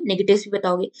बताओगे, नेगेटिव्स भी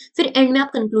बताओगे, फिर एंड में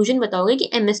आप कंक्लूजन बताओगे कि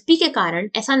एमएसपी के कारण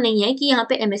ऐसा नहीं है कि यहाँ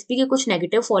पे एमएसपी के कुछ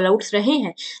नेगेटिव फॉलोआउट्स रहे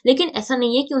हैं, लेकिन ऐसा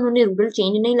नहीं है कि उन्होंने रूरल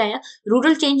चेंज नहीं लाया,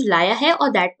 रूरल चेंज लाया है और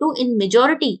that to in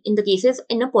majority in the cases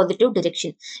in a positive direction.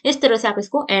 इस तरह से आप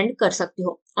इसको एंड कर सकते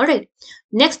हो। ऑलराइट,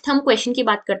 नेक्स्ट हम क्वेश्चन की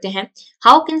बात करते हैं,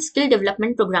 how can skill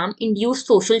development programme induce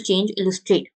social change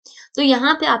illustrate. तो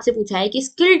यहाँ पे आपसे पूछा है कि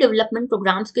स्किल डेवलपमेंट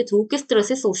प्रोग्राम्स के थ्रू किस तरह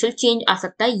से सोशल चेंज आ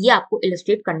सकता है, ये आपको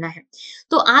इलस्ट्रेट करना है।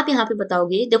 तो आप यहाँ पे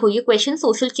बताओगे, देखो ये क्वेश्चन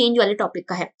सोशल चेंज वाले टॉपिक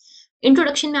का है।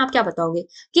 इंट्रोडक्शन में आप क्या बताओगे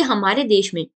कि हमारे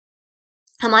देश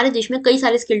में कई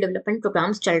सारे स्किल डेवलपमेंट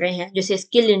प्रोग्राम्स चल रहे हैं, जैसे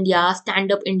skill India,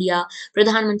 stand up India,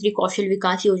 प्रधानमंत्री कौशल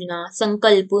विकास योजना,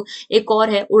 संकल्प, एक और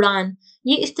है उड़ान।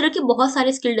 ये इस तरह के बहुत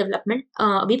सारे स्किल डेवलपमेंट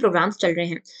अभी प्रोग्राम्स चल रहे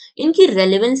हैं। इनकी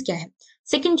रेलेवेंस क्या है,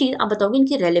 सेकंड चीज आप बताओगे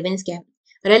इनकी रेलेवेंस क्या है।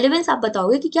 रेलेवेंस आप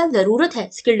बताओगे कि क्या जरूरत है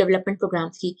स्किल डेवलपमेंट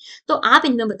प्रोग्राम्स की। तो आप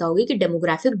इनमें बताओगे कि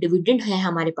डेमोग्राफिक डिविडेंड है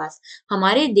हमारे पास,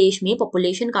 हमारे देश में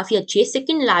पॉपुलेशन काफी अच्छी है,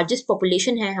 सेकंड लार्जेस्ट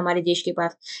पॉपुलेशन है हमारे देश के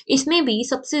पास, इसमें भी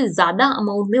सबसे ज्यादा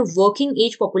अमाउंट में वर्किंग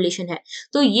एज पॉपुलेशन है।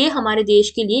 तो ये हमारे देश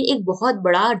के लिए एक बहुत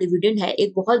बड़ा डिविडेंड है,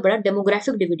 एक बहुत बड़ा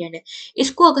डेमोग्राफिक डिविडेंड है।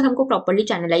 इसको अगर हमको प्रॉपरली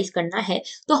चैनलाइज करना है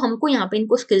तो हमको यहाँ पे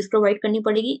इनको स्किल्स प्रोवाइड करनी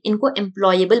पड़ेगी, इनको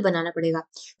एम्प्लॉयबल बनाना पड़ेगा।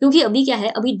 क्योंकि अभी क्या है,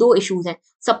 अभी 2 इश्यूज हैं,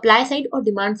 सप्लाई साइड और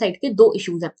डिमांड साइड के 2 इश्यूज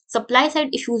हैं। सप्लाई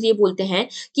साइड इश्यूज ये बोलते हैं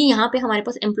कि यहाँ पे हमारे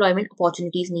पास एम्प्लॉयमेंट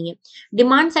अपॉर्चुनिटीज नहीं है।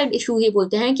 डिमांड साइड इशू ये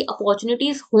बोलते हैं कि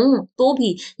अपॉर्चुनिटीज हों तो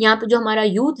भी यहाँ पे जो हमारा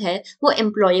यूथ है वो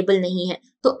एम्प्लॉयबल नहीं है।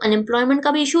 तो अनएम्प्लॉयमेंट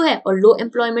का भी इशू है और लो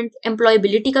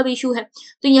एम्प्लॉयबिलिटी का भी इशू है।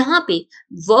 तो यहाँ पे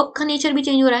वर्क का नेचर भी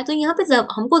चेंज हो रहा है। तो यहाँ पे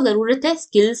हमको जरूरत है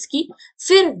स्किल्स की,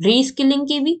 फिर रीस्किलिंग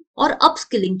की भी और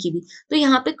अपस्किलिंग की भी। तो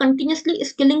यहाँ पे कंटिन्यूसली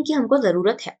स्किलिंग की हमको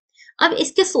जरूरत है। अब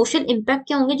इसके सोशल इंपैक्ट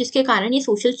क्या होंगे जिसके कारण ये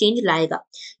सोशल चेंज लाएगा,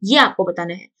 ये आपको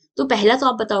बताना है। तो पहला तो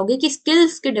आप बताओगे कि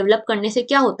स्किल्स के डेवलप करने से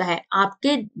क्या होता है,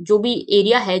 आपके जो भी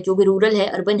एरिया है, जो भी रूरल है,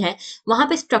 अर्बन है, वहां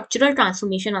पे स्ट्रक्चरल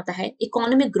ट्रांसफॉर्मेशन आता है,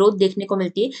 इकोनॉमिक ग्रोथ देखने को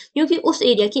मिलती है, क्योंकि उस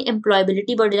एरिया की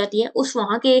एम्प्लॉयबिलिटी बढ़ जाती है, उस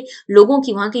वहां के लोगों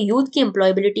की, वहां के यूथ की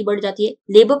एम्प्लॉयबिलिटी बढ़ जाती है,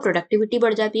 लेबर प्रोडक्टिविटी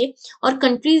बढ़ जाती है, और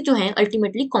कंट्रीज जो है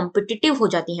अल्टीमेटली कॉम्पिटिटिव हो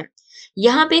जाती हैं।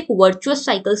 यहाँ पे एक वर्चुअस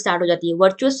साइकिल स्टार्ट हो जाती है।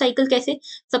 वर्चुअस साइकिल कैसे?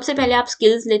 सबसे पहले आप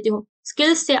स्किल्स लेते हो,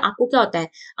 स्किल्स से आपको क्या होता है,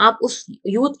 आप उस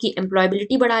यूथ की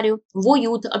एम्प्लॉयबिलिटी बढ़ा रहे हो, वो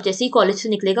यूथ अब जैसे ही कॉलेज से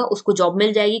निकलेगा उसको जॉब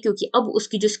मिल जाएगी, क्योंकि अब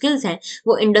उसकी जो स्किल्स हैं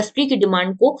वो इंडस्ट्री की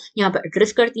डिमांड को यहाँ पे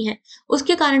एड्रेस करती हैं।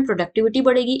 उसके कारण प्रोडक्टिविटी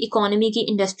बढ़ेगी इकोनॉमी की,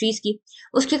 इंडस्ट्रीज की।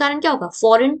 उसके कारण क्या होगा,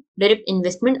 फॉरेन डायरेक्ट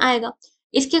इन्वेस्टमेंट आएगा,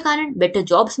 इसके कारण बेटर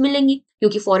जॉब्स मिलेंगी,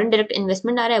 क्योंकि फॉरेन डायरेक्ट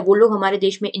इन्वेस्टमेंट आ रहा है, वो लोग हमारे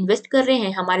देश में इन्वेस्ट कर रहे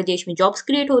हैं, हमारे देश में जॉब्स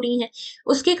क्रिएट हो रही हैं।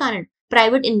 उसके कारण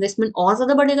प्राइवेट इन्वेस्टमेंट और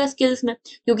ज्यादा बढ़ेगा स्किल्स में,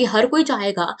 क्योंकि हर कोई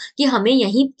चाहेगा कि हमें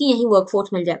यहीं की यहीं वर्कफोर्स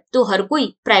मिल जाए, तो हर कोई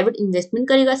प्राइवेट इन्वेस्टमेंट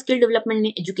करेगा स्किल डेवलपमेंट में,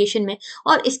 एजुकेशन में,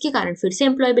 और इसके कारण फिर से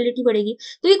एम्प्लॉयबिलिटी बढ़ेगी।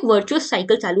 तो एक वर्चुअस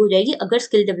साइकिल चालू हो जाएगी अगर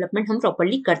स्किल डेवलपमेंट हम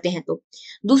प्रॉपरली करते हैं तो।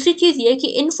 दूसरी चीज ये है कि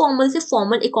इनफॉर्मल से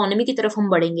फॉर्मल इकोनॉमी की तरफ हम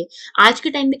बढ़ेंगे। आज के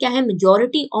टाइम पे क्या है,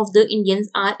 majority of the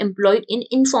Indians are employed in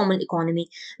informal economy,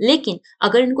 लेकिन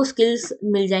अगर इनको स्किल्स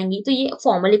मिल जाएंगी तो ये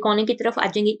फॉर्मल इकोनॉमी की तरफ आ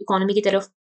जाएंगे, इकोनॉमी की तरफ।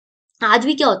 आज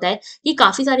भी क्या होता है कि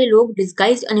काफी सारे लोग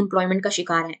डिस्गाइज्ड अनएम्प्लॉयमेंट का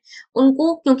शिकार हैं,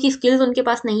 उनको क्योंकि स्किल्स उनके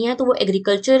पास नहीं है, तो वो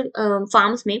एग्रीकल्चर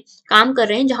फार्म्स में काम कर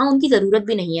रहे हैं जहां उनकी जरूरत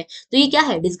भी नहीं है, तो ये क्या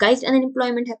है, डिस्गाइज्ड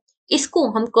अनएम्प्लॉयमेंट है। इसको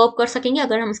हम कर्व कर सकेंगे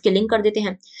अगर हम स्किलिंग कर देते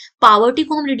हैं, पावर्टी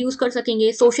को हम रिड्यूस कर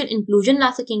सकेंगे, सोशल इंक्लूजन ला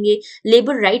सकेंगे,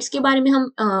 लेबर राइट्स के बारे में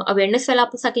हम अवेयरनेस फैला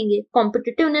सकेंगे,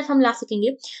 कॉम्पिटिटिवनेस हम ला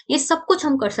सकेंगे। ये सब कुछ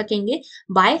हम कर सकेंगे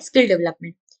बाय स्किल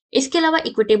डेवलपमेंट। इसके अलावा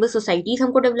इक्विटेबल सोसाइटीज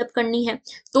हमको डेवलप करनी है,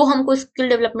 तो हमको स्किल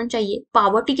डेवलपमेंट चाहिए।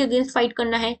 पावर्टी के अगेंस्ट फाइट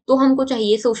करना है तो हमको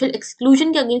चाहिए, सोशल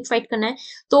एक्सक्लूजन के अगेंस्ट फाइट करना है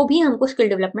तो भी हमको स्किल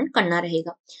डेवलपमेंट करना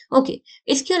रहेगा। ओके,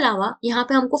 इसके अलावा यहाँ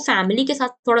पे हमको फैमिली के साथ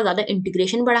थोड़ा ज्यादा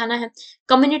इंटीग्रेशन बढ़ाना है,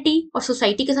 कम्युनिटी और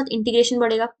सोसाइटी के साथ इंटीग्रेशन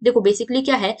बढ़ेगा। देखो बेसिकली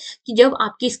क्या है कि जब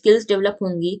आपकी स्किल्स डेवलप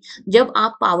होंगी, जब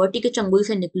आप पावर्टी के चंगुल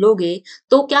से निकलोगे,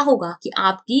 तो क्या होगा कि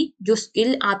आपकी जो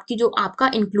स्किल, आपकी जो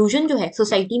आपका इंक्लूजन जो है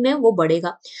सोसाइटी में वो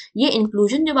बढ़ेगा। ये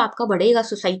इंक्लूजन जब आपका बढ़ेगा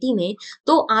सोसाइटी में,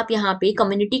 तो आप यहाँ पे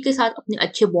कम्युनिटी के साथ अपने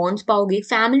अच्छे बॉन्ड्स पाओगे,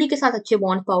 फैमिली के साथ अच्छे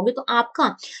बॉन्ड पाओगे, तो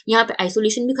आपका यहाँ पे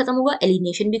आइसोलेशन भी खत्म होगा,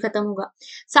 एलिनेशन भी खत्म होगा।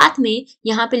 साथ में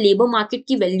यहाँ पे लेबर मार्केट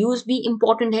की वैल्यूज भी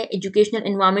इंपॉर्टेंट है एजुकेशनल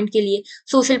एनवायरनमेंट के लिए,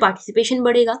 सोशल पार्टिसिपेशन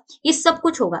बढ़ेगा, ये सब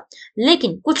कुछ होगा।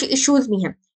 लेकिन कुछ इश्यूज भी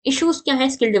हैं। इश्यूज क्या है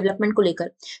स्किल डेवलपमेंट को लेकर?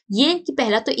 ये कि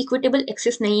पहला तो इक्विटेबल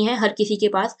एक्सेस नहीं है हर किसी के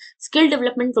पास, स्किल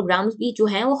डेवलपमेंट प्रोग्राम्स भी जो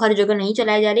है वो हर जगह नहीं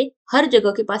चलाए जा रहे, हर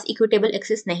जगह के पास इक्विटेबल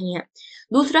एक्सेस नहीं है।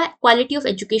 दूसरा, क्वालिटी ऑफ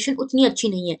एजुकेशन उतनी अच्छी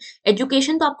नहीं है।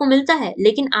 एजुकेशन तो आपको मिलता है,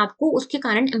 लेकिन आपको उसके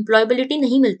कारण एम्प्लॉयबिलिटी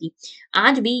नहीं मिलती।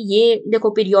 आज भी ये देखो,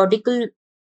 पीरियोडिकल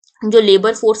जो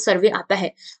लेबर फोर्स सर्वे आता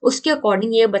है उसके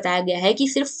अकॉर्डिंग ये बताया गया है कि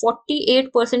सिर्फ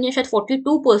 48% या शायद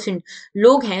 42%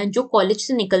 लोग हैं जो कॉलेज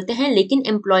से निकलते हैं लेकिन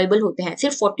एम्प्लॉयबल होते हैं।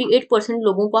 सिर्फ 48%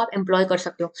 लोगों को आप एम्प्लॉय कर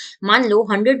सकते हो। मान लो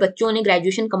 100 बच्चों ने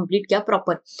ग्रेजुएशन कंप्लीट किया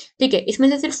प्रॉपर, ठीक है, इसमें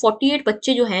से सिर्फ 48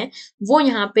 बच्चे जो हैं वो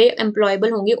यहाँ पे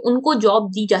एम्प्लॉयबल होंगे, उनको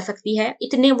जॉब दी जा सकती है,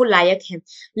 इतने वो लायक हैं।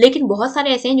 लेकिन बहुत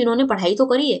सारे ऐसे हैं जिन्होंने पढ़ाई तो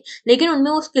करी है लेकिन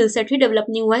उनमें वो स्किल सेट ही डेवलप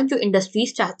नहीं हुआ है जो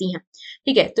इंडस्ट्रीज चाहती हैं,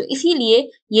 ठीक है, तो इसीलिए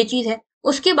ये चीज है।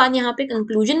 उसके बाद यहाँ पे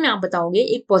कंक्लूजन में आप बताओगे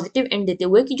एक पॉजिटिव एंड देते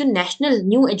हुए कि जो नेशनल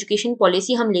न्यू एजुकेशन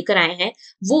पॉलिसी हम लेकर आए हैं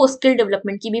वो स्किल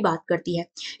डेवलपमेंट की भी बात करती है,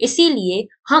 इसीलिए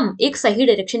हम एक सही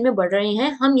डायरेक्शन में बढ़ रहे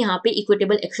हैं। हम यहाँ पे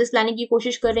इक्विटेबल एक्सेस लाने की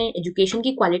कोशिश कर रहे हैं, एजुकेशन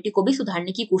की क्वालिटी को भी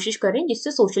सुधारने की कोशिश कर रहे हैं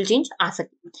जिससे सोशल चेंज आ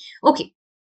सके। ओके,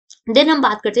 देन हम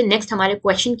बात करते हैं नेक्स्ट हमारे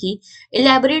क्वेश्चन की,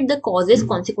 elaborate the causes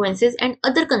consequences and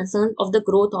other concern of the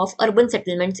growth of urban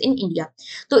settlements in India.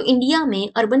 तो इंडिया में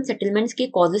अर्बन सेटलमेंट्स के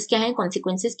कॉजेस क्या हैं,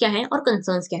 कॉन्सिक्वेंसेज क्या हैं और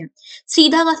कंसर्न्स क्या हैं।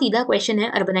 सीधा का सीधा क्वेश्चन है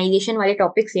अर्बनाइजेशन वाले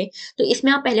टॉपिक से, तो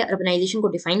इसमें आप पहले अर्बनाइजेशन को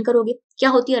डिफाइन करोगे, क्या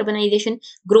होती है urbanisation,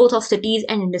 growth of cities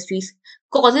and industries.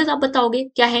 Causes आप बताओगे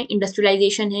क्या है,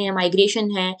 इंडस्ट्रियलाइजेशन है,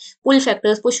 माइग्रेशन है, पुल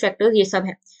फैक्टर्स, पुश फैक्टर्स, ये सब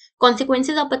है।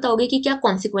 कॉन्सिक्वेंसेज आप बताओगे कि क्या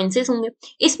कॉन्सिक्वेंसेज होंगे,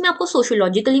 इसमें आपको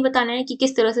सोशियोलॉजिकली बताना है कि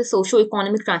किस तरह से सोशो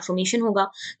इकोनॉमिक ट्रांसफॉर्मेशन होगा,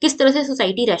 किस तरह से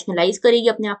सोसाइटी रैशनलाइज करेगी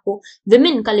अपने आप को,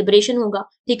 विमेन का लिबरेशन होगा,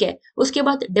 ठीक है। उसके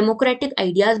बाद डेमोक्रेटिक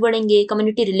आइडियाज बढ़ेंगे,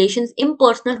 कम्युनिटी रिलेशंस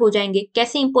इम्पर्सनल हो जाएंगे।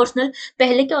 कैसे इम्पर्सनल,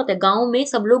 पहले क्या होता है गाँव में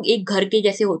सब लोग एक घर के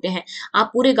जैसे होते हैं,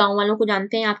 आप पूरे गाँव वालों को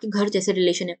जानते हैं, आपके घर जैसे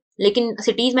रिलेशन है, लेकिन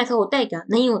सिटीज में ऐसा होता है क्या?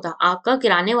 नहीं होता। आपका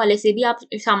किराने वाले से भी आप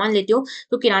सामान लेते हो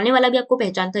तो किराने वाला भी आपको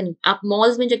पहचानता नहीं। आप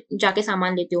मॉल्स में जाके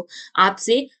सामान लेते हो,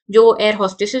 आपसे जो एयर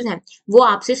होस्टेसेस हैं वो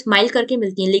आपसे स्माइल करके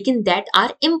मिलती हैं, लेकिन that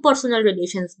are impersonal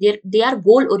relations, they our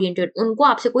goal oriented, उनको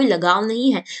आपसे कोई लगाव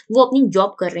नहीं है, वो अपनी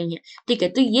जॉब कर रही हैं। ठीक है,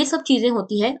 तो ये सब चीजें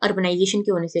होती है अर्बनाइजेशन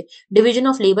की होने से। डिवीजन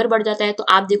ऑफ लेबर बढ़ जाता है, तो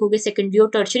आप देखोगे सेकेंडरी और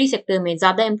टर्शरी सेक्टर में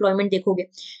ज्यादा एम्प्लॉयमेंट देखोगे,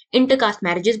 इंटरकास्ट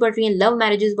मैरिजेस बढ़ रही हैं, लव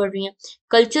मैरिजेस बढ़ रही हैं,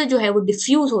 कल्चर जो है वो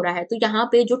डिफ्यूज हो रहा है। तो यहाँ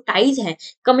पे जो टाइज है,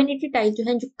 कम्युनिटी टाइज जो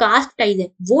है, जो कास्ट टाइज है,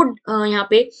 वो यहाँ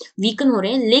पे वीकन हो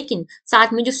रहे हैं, लेकिन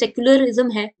साथ में जो सेक्युलरिज्म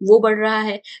है वो बढ़ रहा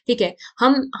है। ठीक है,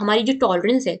 हमारी जो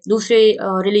टॉलरेंस है दूसरे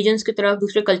रिलीजन्स की तरफ,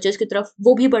 दूसरे कल्चर्स की तरफ,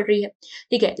 वो भी बढ़ रही है।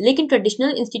 ठीक है, लेकिन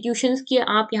ट्रेडिशनल इंस्टीट्यूशंस की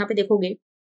आप यहाँ पे देखोगे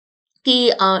कि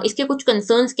इसके कुछ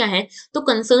कंसर्न्स क्या हैं। तो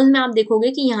कंसर्न्स में आप देखोगे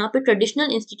कि यहाँ पे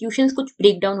ट्रेडिशनल इंस्टीट्यूशंस कुछ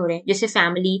ब्रेक डाउन हो रहे हैं, जैसे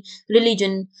फैमिली,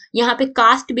 रिलीजन, यहाँ पे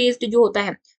कास्ट बेस्ड जो होता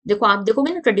है। देखो, आप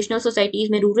देखोगे ना ट्रेडिशनल सोसाइटीज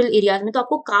में, रूरल एरियाज में तो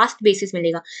आपको कास्ट बेसिस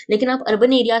मिलेगा, लेकिन आप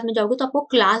अर्बन एरियाज में जाओगे तो आपको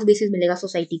क्लास बेसिस मिलेगा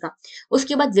सोसाइटी का।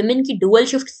 उसके बाद विमेन की डुअल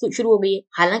शिफ्ट शुरू हो गई है।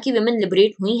 हालांकि विमेन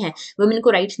लिबरेट हुई हैं, वुमेन को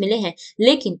राइट्स मिले हैं,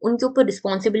 लेकिन उनके ऊपर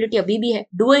रिस्पॉन्सिबिलिटी अभी भी है।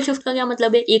 डुअल शिफ्ट का क्या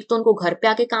मतलब है? एक तो उनको घर पे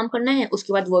आके काम करना है,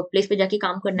 उसके बाद वर्क प्लेस पे जाके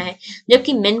काम करना है,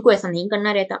 जबकि मेन को ऐसा नहीं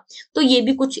करना रहता। तो ये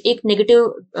भी कुछ एक नेगेटिव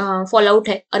फॉल आउट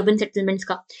है अर्बन सेटलमेंट्स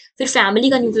का। फिर फैमिली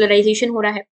का न्यूक्लियराइजेशन हो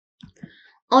रहा है,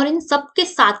 और इन सब के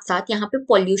साथ साथ यहाँ पे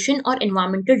पॉल्यूशन और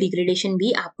एनवायरमेंटल डिग्रेडेशन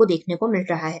भी आपको देखने को मिल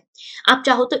रहा है। आप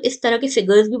चाहो तो इस तरह के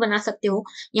फिगर्स भी बना सकते हो।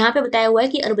 यहाँ पे बताया हुआ है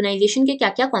कि अर्बनाइजेशन के क्या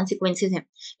क्या कॉन्सिक्वेंसेज हैं।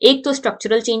 एक तो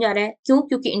स्ट्रक्चरल चेंज आ रहा है, क्यों?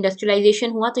 क्योंकि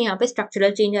इंडस्ट्रियलाइजेशन हुआ तो यहाँ पे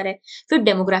स्ट्रक्चरल चेंज आ रहा है। फिर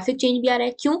डेमोग्राफिक चेंज भी आ रहा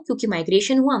है, क्यों? क्योंकि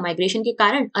माइग्रेशन हुआ, माइग्रेशन के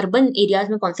कारण अर्बन एरियाज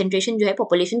में कॉन्सेंट्रेशन जो है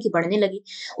पॉपुलेशन की बढ़ने लगी।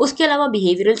 उसके अलावा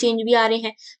बिहेवियरल चेंज भी आ रहे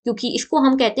हैं, क्योंकि इसको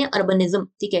हम कहते हैं अर्बनिज्म।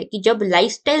 ठीक है, कि जब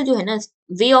लाइफस्टाइल जो है ना,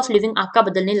 वे ऑफ लिविंग आपका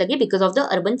बदलने लगे because of the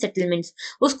urban settlements,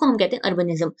 उसको हम कहते हैं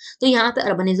अर्बनिज्म। तो यहाँ पे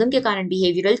अर्बनिज्म के कारण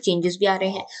बिहेवियरल चेंजेस भी आ रहे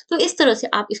हैं। तो इस तरह से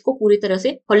आप इसको पूरी तरह से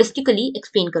होलिस्टिकली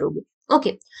एक्सप्लेन करोगे।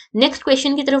 ओके, नेक्स्ट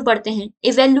क्वेश्चन की तरफ बढ़ते हैं।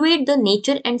 Evaluate the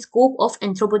nature and scope of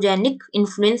anthropogenic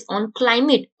influence on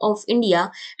climate of India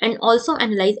and also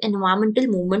analyse environmental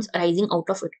movements arising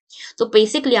out of it. तो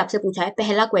बेसिकली आपसे पूछा है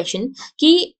पहला क्वेश्चन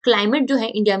कि क्लाइमेट जो है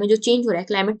इंडिया में जो चेंज हो रहा है,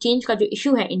 क्लाइमेट चेंज का जो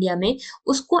इश्यू है इंडिया में,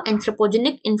 उसको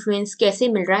एंथ्रोपोजेनिक इन्फ्लुएंस कैसे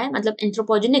मिल रहा है, मतलब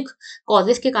एंथ्रोपोजेनिक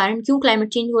कॉजेस के कारण क्यों क्लाइमेट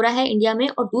चेंज हो रहा है इंडिया में,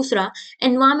 और दूसरा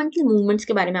एनवायरमेंटल मूवमेंट्स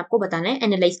के बारे में आपको बताना है,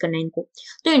 एनालाइज करना है इनको।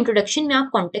 तो इंट्रोडक्शन में आप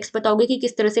कॉन्टेक्स्ट बताओगे कि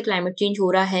किस तरह से क्लाइमेट चेंज हो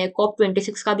रहा है।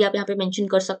 COP26 का भी आप यहाँ पे मेंशन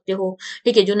कर सकते हो।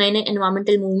 ठीक है, जो नए नए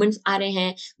एनवायरमेंटल मूवमेंट्स आ रहे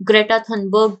हैं, ग्रेटा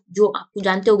थनबर्ग, जो आप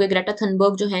जानते होंगे, ग्रेटा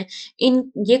थनबर्ग जो है,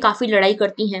 ये काफी लड़ाई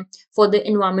करती हैं फॉर द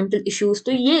एनवायरमेंटल इश्यूज,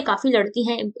 तो ये काफी लड़ती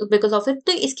हैं बिकॉज ऑफ इट।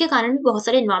 तो इसके कारण भी बहुत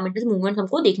सारे एनवायरमेंटल मूवमेंट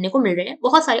हमको देखने को मिल रहे हैं,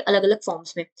 बहुत सारे अलग अलग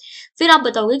फॉर्म्स में। फिर आप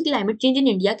बताओगे कि क्लाइमेट चेंज इन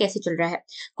इंडिया कैसे चल रहा है।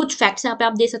 कुछ फैक्ट्स यहाँ पे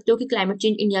आप दे सकते हो कि क्लाइमेट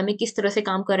चेंज इंडिया में किस तरह से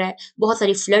काम कर रहा है। बहुत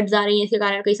सारी फ्लड्स आ रही हैं इसके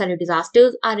कारण, कई सारे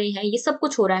डिजास्टर्स आ रहे हैं, ये सब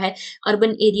कुछ हो रहा है।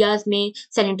 अर्बन एरियाज में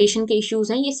सैनिटेशन के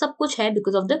इश्यूज हैं, ये सब कुछ है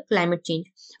because of the climate change.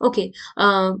 Okay,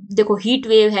 देखो हीट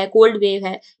वेव है, कोल्ड वेव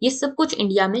है, ये सब कुछ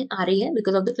इंडिया में आ रही है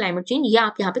because of the climate change. ये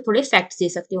आप यहाँ पे थोड़े फैक्ट्स दे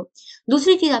सकते हो।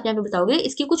 दूसरी चीज आप यहाँ पे बताओगे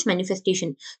इसकी कुछ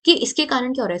मैनिफेस्टेशन, कि इसके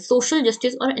कारण क्या हो रहा है। सोशल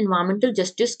जस्टिस और एनवायरमेंटल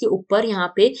जस्टिस के ऊपर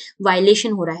यहाँ पे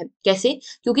वायलेशन हो रहा है। कैसे?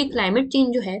 क्योंकि क्लाइमेट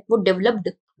चेंज जो है वो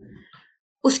डेवलप्ड,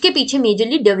 उसके पीछे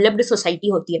मेजरली डेवलप्ड सोसाइटी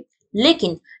होती है,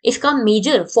 लेकिन इसका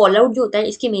मेजर फॉल आउट जो होता है,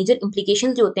 इसके मेजर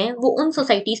इंप्लीकेशंस जो होते हैं वो उन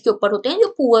सोसाइटीज के ऊपर होते हैं जो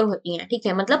पुअर होती हैं। ठीक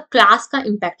है, मतलब क्लास का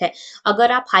इम्पैक्ट है।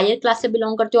 अगर आप हायर क्लास से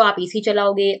बिलोंग करते हो, आप एसी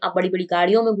चलाओगे, आप बड़ी बड़ी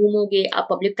गाड़ियों में घूमोगे, आप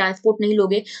पब्लिक ट्रांसपोर्ट नहीं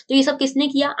लोगे, तो ये सब किसने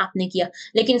किया? आपने किया।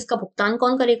 लेकिन इसका भुगतान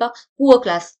कौन करेगा? Poor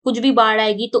class. कुछ भी बाढ़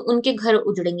आएगी तो उनके घर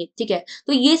उजड़ेंगे। ठीक है,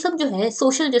 तो ये सब जो है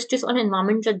सोशल जस्टिस और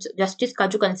एनवायरमेंटल जस्टिस का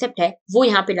जो कंसेप्ट है वो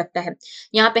यहाँ पे लगता है।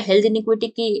 यहाँ पे हेल्थ इनइक्विटी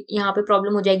की यहाँ पे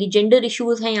प्रॉब्लम हो जाएगी, जेंडर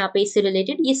इश्यूज है यहाँ पे इससे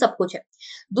रिलेटेड, ये सब कुछ है।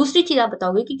 दूसरी चीज आप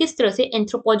बताओगे कि किस तरह से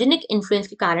एंथ्रोपोजेनिक इन्फ्लुएंस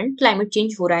के कारण क्लाइमेट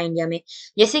चेंज हो रहा है इंडिया में।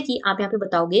 जैसे कि आप यहाँ पे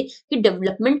बताओगे कि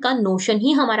डेवलपमेंट का नोशन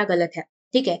ही हमारा गलत है।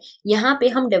 ठीक है, यहाँ पे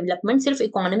हम डेवलपमेंट सिर्फ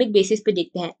इकोनॉमिक बेसिस पे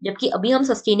देखते हैं, जबकि अभी हम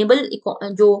सस्टेनेबल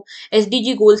जो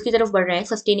SDG गोल्स की तरफ बढ़ रहे हैं,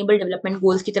 सस्टेनेबल डेवलपमेंट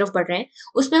गोल्स की तरफ बढ़ रहे हैं,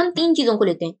 उसमें हम 3 चीजों को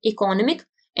लेते हैं, इकोनॉमिक,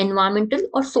 एनवायरमेंटल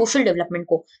और सोशल डेवलपमेंट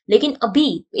को। लेकिन अभी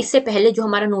इससे पहले जो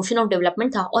हमारा नोशन ऑफ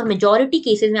डेवलपमेंट था, और मेजॉरिटी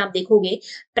केसेस में आप देखोगे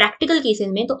प्रैक्टिकल केसेस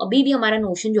में, तो अभी भी हमारा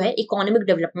नोशन जो है इकोनॉमिक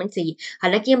डेवलपमेंट से ही।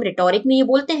 हालांकि हम रिटोरिक में ये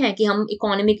बोलते हैं कि हम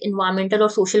इकोनॉमिक, एनवायरमेंटल और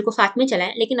सोशल को साथ में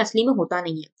चलाएं, लेकिन असली में होता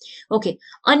नहीं है। ओके,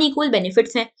 अनइक्वल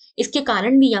बेनिफिट्स हैं, इसके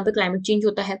कारण भी यहाँ पे क्लाइमेट चेंज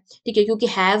होता है। ठीक है, क्योंकि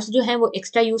हैव्स जो है वो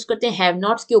एक्स्ट्रा यूज करते हैं, हैव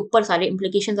नॉट्स के ऊपर सारे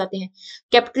इंप्लीकेशंस आते हैं।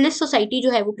 कैपिटलिस्ट सोसाइटी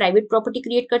जो है वो प्राइवेट प्रॉपर्टी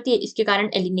क्रिएट करती है, इसके कारण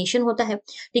एलिनेशन होता है।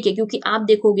 ठीक है, क्योंकि आप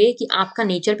देखो देखोगे कि आपका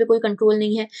नेचर पे कोई कंट्रोल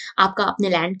नहीं है, आपका अपने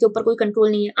लैंड के ऊपर कोई कंट्रोल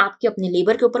नहीं है, आपके अपने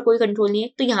लेबर के ऊपर कोई कंट्रोल नहीं है,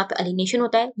 तो यहाँ पे अलिनेशन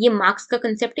होता है। ये मार्क्स का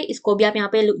कंसेप्ट है, इसको भी आप यहाँ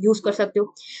पे यूज कर सकते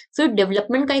हो। फिर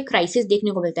डेवलपमेंट का एक क्राइसिस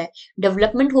देखने को मिलता है।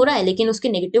 डेवलपमेंट हो रहा है लेकिन उसके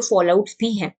नेगेटिव फॉलोआउट्स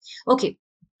भी हैं। ओके,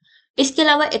 इसके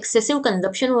अलावा एक्सेसिव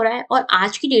कंजप्शन हो रहा है, और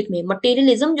आज की डेट में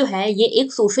मटेरियलिज्म जो है ये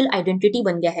एक सोशल आइडेंटिटी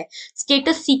बन गया है,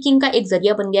 स्टेटस सीकिंग का एक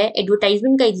जरिया बन गया है,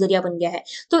 एडवर्टाइजमेंट का एक जरिया बन गया है।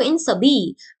 तो इन सभी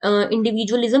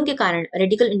इंडिविजुअलिज्म के कारण,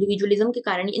 रेडिकल इंडिविजुअलिज्म के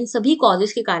कारण, इन सभी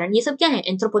कॉजेज के कारण, ये सब क्या है,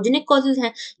 एंथ्रोपोजेनिक कॉजेज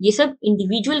हैं। ये सब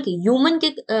इंडिविजुअल के, ह्यूमन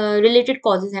के रिलेटेड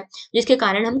कॉजेज हैं, जिसके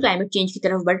कारण हम क्लाइमेट चेंज की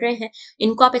तरफ बढ़ रहे हैं।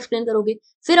 इनको आप एक्सप्लेन करोगे।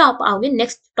 फिर आप आओगे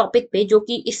नेक्स्ट टॉपिक पे, जो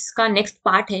कि इसका नेक्स्ट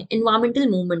पार्ट है, एनवायरमेंटल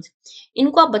मूवमेंट्स।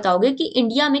 इनको आप बताओगे कि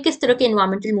इंडिया में किस तरह के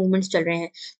एनवायरमेंटल मूवमेंट्स चल रहे हैं।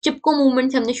 चिपको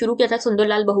मूवमेंट हमने शुरू किया था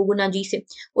सुंदरलाल बहुगुणा जी से,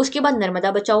 उसके बाद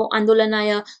नर्मदा बचाओ आंदोलन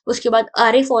आया, उसके बाद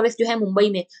आरे फॉरेस्ट जो है मुंबई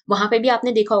में, वहां पे भी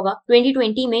आपने देखा होगा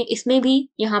 2020 में, इसमें भी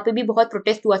यहाँ पे भी बहुत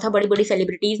प्रोटेस्ट हुआ था, बड़ी बड़ी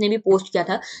सेलिब्रिटीज ने भी पोस्ट किया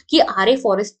था कि आरे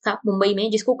फॉरेस्ट था मुंबई में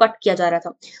जिसको कट किया जा रहा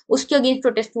था, उसके अगेंस्ट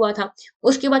प्रोटेस्ट हुआ था।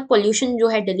 उसके बाद पॉल्यूशन जो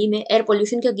है दिल्ली में, एयर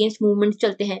पॉल्यूशन के अगेंस्ट मूवमेंट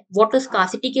चलते हैं, वाटर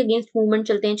स्कार्सिटी के अगेंस्ट मूवमेंट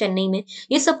चलते हैं चेन्नई में।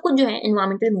 ये सब कुछ जो है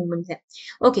एनवायरमेंटल मूवमेंट्स है।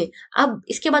 ओके, अब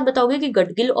इसके बाद बताओगे कि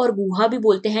गडगिल और गुहा भी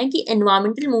बोलते हैं कि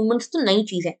एनवायरमेंटल मूवमेंट्स तो नई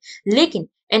चीज है, लेकिन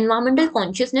एनवायरमेंटल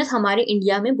कॉन्शियसनेस हमारे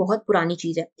इंडिया में बहुत पुरानी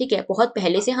चीज है। ठीक है, बहुत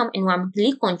पहले से हम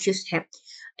एनवायरमेंटली कॉन्शियस हैं।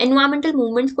 एनवायरमेंटल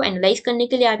मूवमेंट्स को एनालाइज करने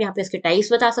के लिए आप यहाँ पे इसके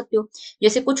टाइप्स बता सकते हो।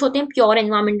 जैसे कुछ होते हैं प्योर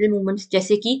एनवायरमेंटल मूवमेंट्स,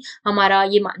 जैसे कि हमारा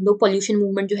ये मान लो पॉल्यूशन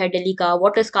मूवमेंट जो है दिल्ली का,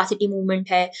 वाटर स्कार्सिटी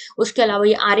मूवमेंट है, उसके अलावा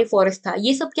ये आरे फॉरेस्ट था,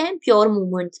 ये सब क्या है, प्योर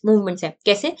मूवमेंट्स है।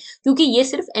 कैसे? क्योंकि ये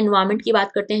सिर्फ एनवायरमेंट की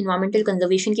बात करते हैं, एनवायरमेंटल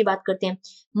कंजर्वेशन की बात करते हैं,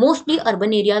 मोस्टली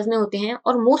अर्बन एरियाज में होते हैं,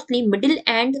 और mostly middle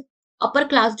and upper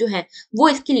class जो है वो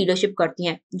इसकी लीडरशिप करती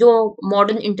हैं। जो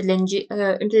मॉडर्न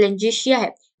इंटेलिजेंशिया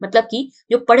है, मतलब कि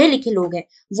जो पढ़े लिखे लोग हैं,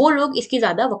 वो लोग इसकी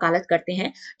ज्यादा वकालत करते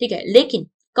हैं। ठीक है, लेकिन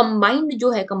कंबाइंड जो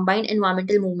है, कंबाइंड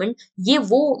एनवायरमेंटल मूवमेंट, ये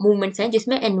वो मूवमेंट्स हैं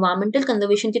जिसमें एनवायरमेंटल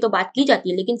कंजर्वेशन की तो बात की जाती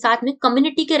है, लेकिन साथ में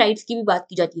कम्युनिटी के राइट्स की भी बात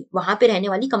की जाती है। वहां पे रहने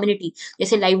वाली कम्युनिटी,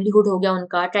 जैसे लाइवलीहुड हो गया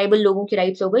उनका, ट्राइबल लोगों के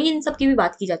राइट्स हो गए, इन सब की भी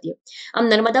बात की जाती है। अब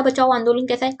नर्मदा बचाओ आंदोलन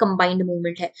कैसा है, कंबाइंड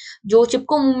मूवमेंट है। जो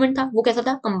चिपको मूवमेंट था वो कैसा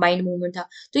था, कंबाइंड मूवमेंट था।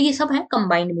 तो ये सब है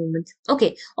कंबाइंड मूवमेंट्स।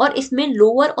 ओके, और इसमें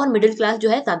लोअर और मिडिल क्लास जो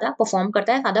है ज्यादा परफॉर्म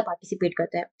करता है, ज्यादा पार्टिसिपेट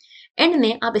करता है। एंड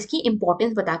में आप इसकी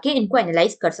इंपॉर्टेंस बता के इनको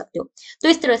एनालाइज कर सकते हो। तो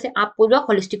इस तरह से आप पूरा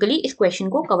होलिस्टिकली इस क्वेश्चन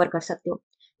को कवर कर सकते हो।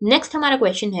 नेक्स्ट हमारा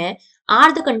क्वेश्चन है,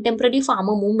 are the contemporary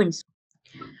farmer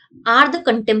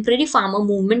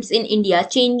movements in India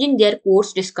changing their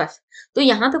course, discuss. तो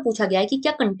यहाँ पे पूछा गया है कि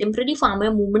क्या कंटेम्प्रेरी फार्मर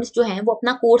मूवमेंट्स जो हैं वो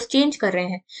अपना कोर्स चेंज कर रहे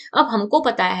हैं। अब हमको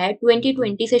पता है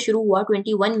 2020 से शुरू हुआ,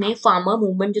 21 में फार्मर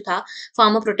मूवमेंट जो था,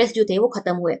 फार्मर प्रोटेस्ट जो थे वो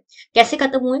खत्म हुए। कैसे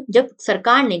खत्म हुए? जब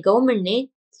सरकार ने, गवर्नमेंट ने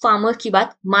फार्मर्स की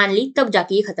बात मान ली, तब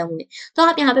जाके ये खत्म हुए। तो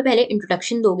आप यहाँ पे पहले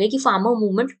इंट्रोडक्शन दोगे कि फार्मर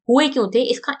मूवमेंट हुए क्यों थे,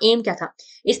 इसका एम क्या था।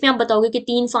 इसमें आप बताओगे कि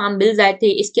 3 फार्म बिल्स आए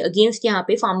थे, इसके अगेंस्ट यहाँ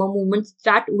पे फार्मर मूवमेंट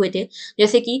स्टार्ट हुए थे।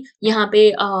 जैसे कि यहाँ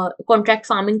पे कॉन्ट्रैक्ट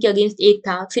फार्मिंग के अगेंस्ट एक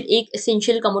था, फिर एक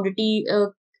एसेंशियल कमोडिटी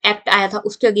एक्ट आया था,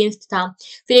 उसके अगेंस्ट था,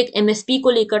 फिर एक एमएसपी को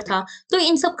लेकर था। तो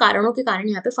इन सब कारणों के कारण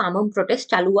यहाँ पे फार्मर प्रोटेस्ट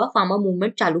चालू हुआ, फार्मर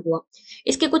मूवमेंट चालू हुआ।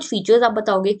 इसके कुछ फीचर्स आप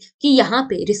बताओगे कि यहाँ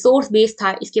पे रिसोर्स बेस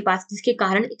था इसके पास, जिसके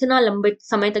कारण इतना लंबे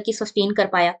समय तक ये सस्टेन कर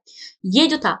पाया। ये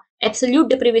जो था एब्सोल्यूट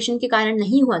डिप्रिवेशन के कारण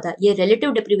नहीं हुआ था, ये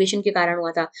रिलेटिव डिप्रिवेशन के कारण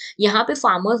हुआ था। यहाँ पे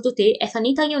फार्मर्स जो थे, ऐसा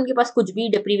नहीं था कि उनके पास कुछ भी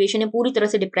डिप्रिवेशन है, पूरी तरह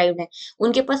से डिप्राइव्ड है।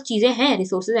 उनके पास चीजें हैं,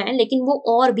 रिसोर्सेज हैं, लेकिन वो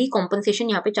और भी कॉम्पनसेशन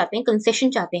यहाँ पे चाहते हैं, कंसेशन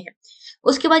चाहते हैं।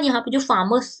 उसके बाद यहाँ पे जो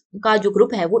फार्मर्स का जो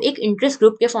ग्रुप है वो एक इंटरेस्ट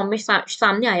ग्रुप के फॉर्म में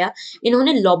सामने आया।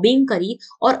 इन्होंने लॉबिंग करी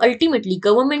और अल्टीमेटली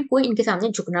गवर्नमेंट को इनके सामने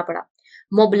झुकना पड़ा।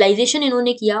 मोबिलाइजेशन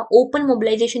इन्होंने किया, ओपन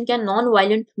मोबिलाइजेशन किया, नॉन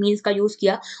वायलेंट मीन्स का यूज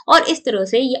किया, और इस तरह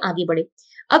से ये आगे बढ़े।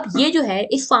 अब ये जो है,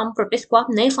 इस फार्म प्रोटेस्ट को आप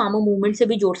नए फार्मर मूवमेंट से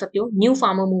भी जोड़ सकते हो, न्यू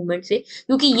फार्मर मूवमेंट से,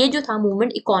 क्योंकि ये जो था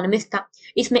मूवमेंट इकोनॉमिस्ट था।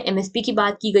 इसमें एमएसपी की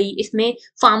बात की गई, इसमें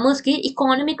फार्मर्स के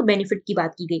इकोनॉमिक बेनिफिट की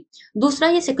बात की गई। दूसरा,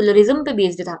 ये सेकुलरिज्म पे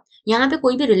बेस्ड था, यहाँ पे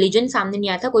कोई भी रिलीजन सामने नहीं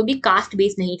आया था, कोई भी कास्ट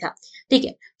बेस्ड नहीं था। ठीक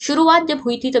है, शुरुआत जब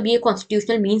हुई थी तब ये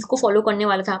कॉन्स्टिट्यूशनल मीन्स को फॉलो करने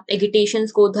वाला था, एगिटेशन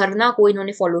को, धरना को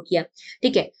इन्होंने फॉलो किया।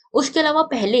 ठीक है, उसके अलावा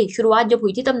पहले शुरुआत जब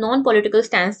हुई थी तब नॉन पॉलिटिकल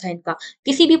स्टैंड था इनका,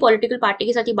 किसी भी पॉलिटिकल पार्टी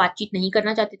के साथ ये बातचीत नहीं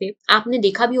करना चाहते थे। आपने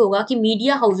देखा भी होगा कि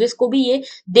मीडिया हाउसेस को भी ये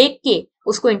देख के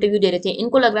उसको इंटरव्यू दे रहे थे।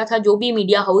 इनको लग रहा था जो भी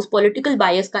मीडिया हाउस पॉलिटिकल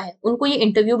बायस का है, उनको ये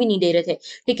इंटरव्यू भी नहीं दे रहे थे।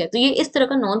 ठीक है, तो ये इस तरह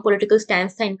का नॉन पॉलिटिकल स्टैंड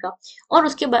था इनका। और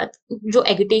उसके बाद जो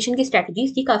एगिटेशन की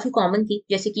स्ट्रेटजीज थी काफी कॉमन थी,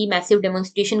 जैसे कि मैसिव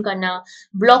डेमोन्स्ट्रेशन करना,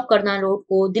 ब्लॉक करना रोड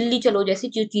को, दिल्ली चलो जैसी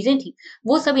जो चीजें थी,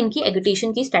 वो सब इनकी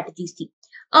एगिटेशन की स्ट्रेटजीज थी।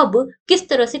 अब किस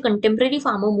तरह से कंटेम्प्रेरी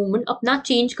फार्मर मूवमेंट अपना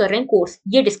चेंज कर रहे हैं कोर्स,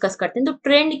 ये डिस्कस करते हैं। तो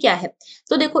ट्रेंड क्या है,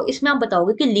 तो देखो इसमें आप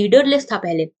बताओगे कि लीडरलेस था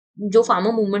पहले, जो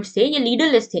फार्मर मूवमेंट्स थे ये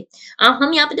लीडरलेस थे।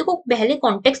 हम यहाँ पे देखो पहले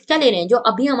कॉन्टेक्स्ट क्या ले रहे हैं, जो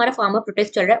अभी हमारा फार्मर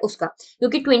प्रोटेस्ट चल रहा है उसका,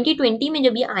 क्योंकि 2020 में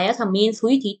जब ये आया था, मेंस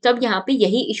हुई थी, तब यहाँ पे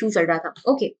यही इशू चल रहा था।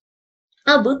 ओके,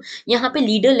 अब यहाँ पे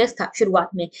लीडरलेस था शुरुआत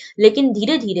में, लेकिन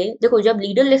धीरे धीरे देखो जब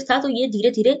लीडरलेस था तो ये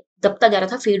धीरे धीरे दबता जा रहा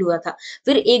था, फेड हुआ था।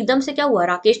 फिर एकदम से क्या हुआ,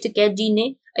 राकेश टिकैत जी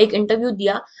ने एक इंटरव्यू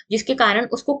दिया, जिसके कारण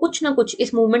उसको कुछ ना कुछ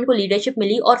इस मूवमेंट को लीडरशिप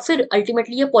मिली, और फिर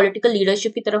अल्टीमेटली ये पॉलिटिकल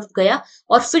लीडरशिप की तरफ गया,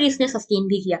 और फिर इसने सस्टेन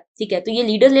भी किया। ठीक है, तो ये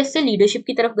लीडरलेस से लीडरशिप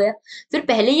की तरफ गया। फिर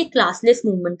पहले ये क्लासलेस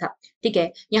मूवमेंट था। ठीक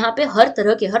है, यहाँ पे हर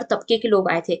तरह के, हर तबके के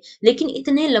लोग आए थे, लेकिन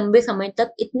इतने लंबे समय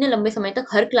तक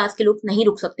हर क्लास के लोग नहीं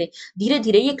रुक सकते। धीरे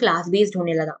धीरे ये क्लास बेस्ड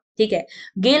होने लगा। ठीक है,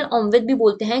 गेल ऑमवेद भी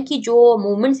बोलते हैं कि जो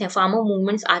मूवमेंट्स हैं, फार्मर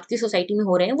मूवमेंट्स आज की सोसाइटी में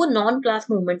हो रहे हैं, वो नॉन क्लास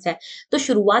मूवमेंट्स है। तो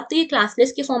शुरुआत तो ये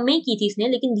क्लासलेस के फॉर्म में ही की थी इसने,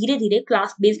 लेकिन धीरे धीरे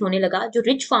क्लास बेस्ड होने लगा। जो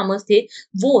रिच फार्मर्स थे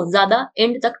वो ज्यादा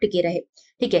एंड तक टिके रहे।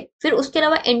 ठीक है, फिर उसके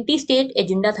अलावा एंटी स्टेट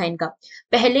एजेंडा था इनका।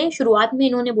 पहले शुरुआत में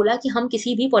इन्होंने बोला कि हम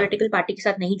किसी भी पॉलिटिकल पार्टी के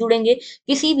साथ नहीं जुड़ेंगे,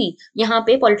 किसी भी यहाँ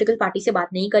पे पॉलिटिकल पार्टी से बात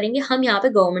नहीं करेंगे, हम यहाँ पे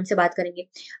गवर्नमेंट से बात करेंगे।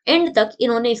 एंड तक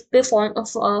इन्होंने इस पे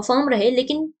फर्म रहे,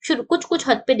 लेकिन कुछ कुछ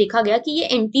हद पे देखा गया कि ये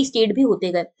एंटी स्टेट भी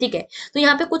होते गए। ठीक है, तो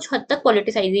यहाँ पे कुछ हद तक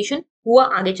पॉलिटिसाइजेशन हुआ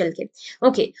आगे चल के।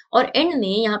 ओके, और एंड में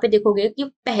यहाँ पे देखोगे कि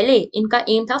पहले इनका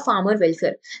एम था फार्मर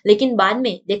वेलफेयर, लेकिन बाद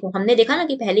में देखो हमने देखा ना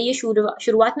कि पहले ये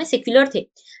शुरुआत में सेक्युलर थे,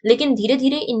 लेकिन धीरे धीरे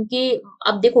इनके,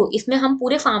 अब देखो इसमें हम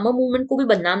पूरे फार्मर मूवमेंट को भी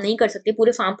बदनाम नहीं कर सकते,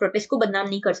 पूरे फार्म प्रोटेस्ट को बदनाम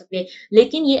नहीं कर सकते,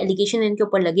 लेकिन ये एलिगेशन इनके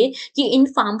ऊपर लगे कि इन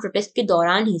फार्म प्रोटेस्ट के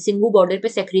दौरान ही सिंगू बॉर्डर पे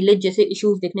सेक्रिलेज जैसे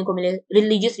इश्यूज देखने को मिले,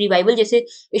 रिलीजियस रिवाइवल जैसे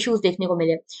इश्यूज देखने को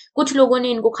मिले। कुछ लोगों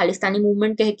ने इनको खालिस्तानी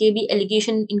मूवमेंट कह के भी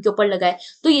एलिगेशन इनके ऊपर लगाए,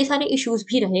 तो ये सारे इश्यूज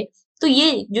भी रहे। तो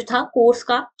ये जो था कोर्स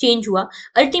का चेंज हुआ।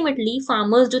 अल्टीमेटली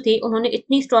फार्मर्स जो थे उन्होंने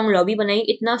इतनी स्ट्रांग लॉबी बनाई,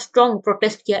 इतना स्ट्रांग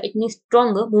प्रोटेस्ट किया, इतनी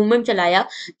स्ट्रांग मूवमेंट चलाया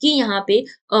कि यहाँ पे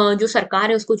जो सरकार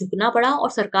है उसको झुकना पड़ा,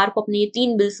 और सरकार को अपने ये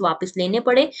 3 बिल्स वापस लेने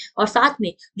पड़े, और साथ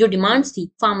में जो डिमांड्स थी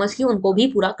फार्मर्स की उनको भी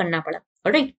पूरा करना पड़ा।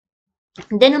 ऑलराइट,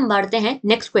 देन हम बढ़ते हैं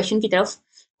नेक्स्ट क्वेश्चन की तरफ।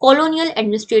 Colonial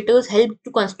administrators helped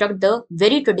to construct the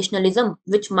very traditionalism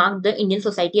which marked the Indian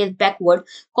society as backward.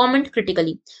 Comment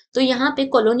critically. तो यहाँ पे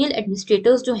कॉलोनियल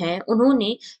एडमिनिस्ट्रेटर्स जो हैं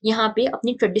उन्होंने यहाँ पे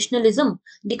अपनी ट्रेडिशनलिज्म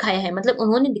दिखाया है, मतलब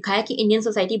उन्होंने दिखाया कि इंडियन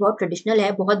सोसाइटी बहुत ट्रेडिशनल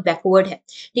है, बहुत बैकवर्ड है।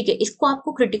 ठीक है, इसको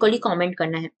आपको क्रिटिकली कमेंट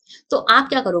करना है। तो आप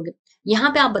क्या करोगे,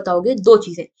 यहाँ पे आप बताओगे दो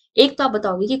चीजें। एक तो आप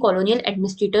बताओगे कि कॉलोनियल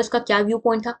एडमिनिस्ट्रेटर्स का क्या व्यू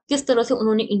पॉइंट था, किस तरह से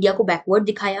उन्होंने इंडिया को बैकवर्ड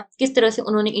दिखाया, किस तरह से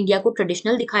उन्होंने इंडिया को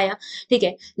ट्रेडिशनल दिखाया। ठीक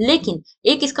है, लेकिन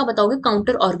एक इसका बताओगे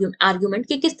काउंटर आर्ग्यूमेंट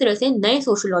कि किस तरह से नए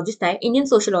सोशोलॉजिस्ट आए, इंडियन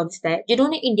सोशोलॉजिस्ट आए,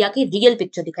 जिन्होंने इंडिया की रियल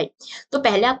पिक्चर दिखाई। तो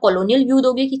पहले आप कॉलोनियल व्यू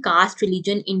दोगे कि cast,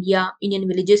 religion, India, Indian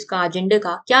villages का, जेंडर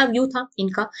का क्या व्यू था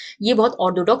इनका। ये बहुत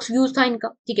ऑर्थोडॉक्स व्यूज था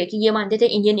इनका। ठीक है, कि ये मानते थे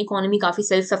इंडियन इकोनॉमी काफी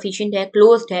सेल्फ सफिशिएंट है,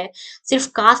 क्लोज्ड है, सिर्फ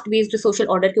कास्ट बेस्ड सोशल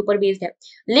ऑर्डर के ऊपर बेस्ड है।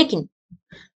 लेकिन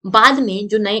बाद में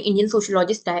जो नए इंडियन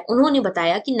सोशोलॉजिस्ट आए उन्होंने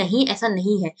बताया कि नहीं, ऐसा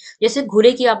नहीं है। जैसे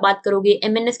घुरे की आप बात करोगे,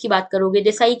 एमएनएस की बात करोगे,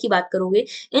 देसाई की बात करोगे,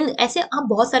 इन ऐसे आप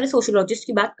बहुत सारे सोशोलॉजिस्ट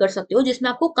की बात कर सकते हो जिसमें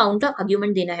आपको काउंटर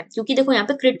आर्ग्यूमेंट देना है, क्योंकि देखो यहाँ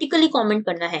पे क्रिटिकली कमेंट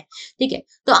करना है। ठीक है,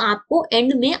 तो आपको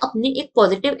एंड में अपने एक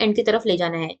पॉजिटिव एंड की तरफ ले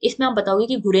जाना है। इसमें आप बताओगे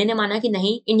कि घुरे ने माना कि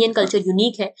नहीं, इंडियन कल्चर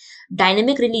यूनिक है,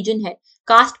 डायनेमिक रिलीजन है,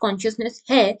 कास्ट कॉन्शियसनेस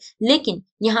है, लेकिन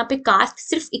यहाँ पे कास्ट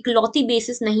सिर्फ इकलौती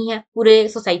बेसिस नहीं है पूरे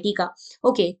सोसाइटी का।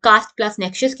 ओके, कास्ट क्लास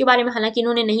नेक्सस के बारे में हालांकि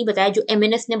इन्होंने नहीं बताया, जो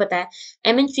एमएनएस ने बताया,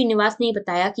 एमएन श्रीनिवास ने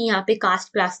बताया कि यहाँ पे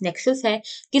कास्ट क्लास नेक्सस है,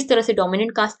 किस तरह से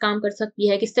डोमिनेंट कास्ट काम कर सकती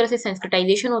है, किस तरह से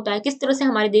सेंसिटाइजेशन होता है, किस तरह से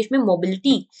हमारे देश में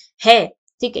मोबिलिटी है।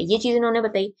 ठीक है, ये चीज इन्होंने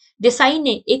बताई। देसाई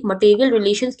ने एक मटेरियल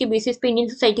रिलेशंस के बेसिस पे इंडियन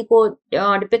सोसाइटी को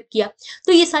डिपिक्ट किया।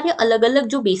 तो ये सारे अलग अलग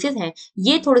जो बेसिस हैं,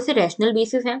 ये थोड़े से रैशनल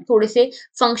बेसिस हैं, थोड़े से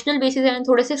फंक्शनल बेसिस हैं,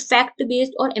 थोड़े से फैक्ट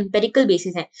बेस्ड और एम्पेरिकल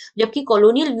बेसिस हैं, जबकि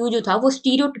कॉलोनियल व्यू जो था वो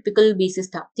स्टीरियोटिपिकल बेसिस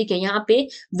था। ठीक है, यहाँ पे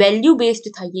वैल्यू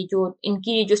बेस्ड था। ये जो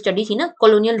इनकी जो स्टडी थी ना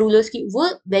कॉलोनियल रूलर्स की, वो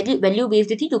वैल्यू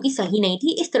बेस्ड थी, जो कि सही नहीं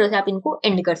थी। इस तरह से आप इनको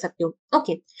एंड कर सकते हो।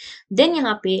 ओके, देन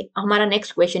यहाँ पे हमारा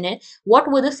नेक्स्ट क्वेश्चन है, what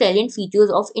were the salient features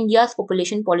of India's population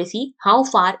policy, how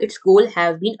far it's goal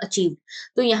have been achieved.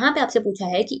 तो यहाँ पे आपसे पूछा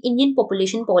है कि इंडियन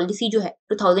पॉपुलेशन पॉलिसी जो है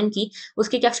 2000 की,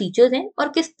 उसके क्या फीचर्स हैं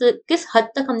और किस हद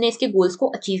तक हमने इसके गोल्स को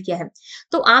अचीव किया है।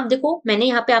 तो आप देखो, मैंने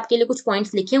यहाँ पे आपके लिए कुछ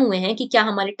पॉइंट्स लिखे हुए हैं कि क्या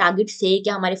हमारे टारगेट्स थे,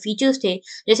 क्या हमारे फीचर्स थे।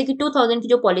 जैसे कि 2000 की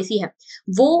जो पॉलिसी है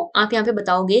वो आप यहाँ पे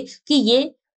बताओगे कि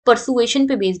ये परसुएशन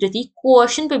पे बेस्ड थी,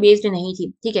 कोअर्शन पे बेस्ड नहीं थी।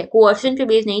 ठीक है, कोअर्शन पे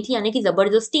बेस्ड नहीं थी, यानी कि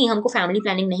जबरदस्ती हमको फैमिली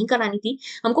प्लानिंग नहीं करानी थी,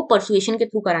 हमको परसुएशन के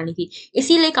थ्रू करानी थी।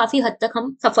 इसीलिए काफी हद तक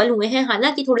हम सफल हुए हैं,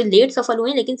 हालांकि थोड़े लेट सफल हुए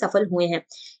हैं, लेकिन सफल हुए हैं।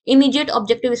 इमीडिएट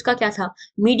ऑब्जेक्टिव इसका क्या था,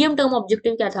 मीडियम टर्म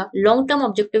ऑब्जेक्टिव क्या था, लॉन्ग टर्म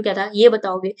ऑब्जेक्टिव क्या था, ये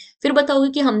बताओगे। फिर बताओगे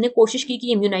कि हमने कोशिश की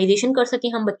कि इम्यूनाइजेशन कर सके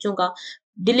हम बच्चों का,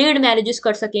 डिलेड मैरिजेस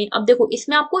कर सकें। अब देखो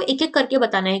इसमें आपको एक एक करके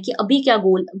बताना है कि अभी क्या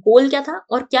गोल क्या था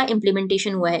और क्या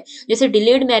इम्प्लीमेंटेशन हुआ है। जैसे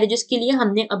डिलेड मैरिजेस के लिए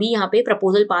हमने अभी यहाँ पे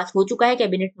प्रपोजल पास हो चुका है,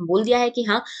 कैबिनेट ने बोल दिया है कि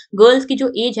हाँ गर्ल्स की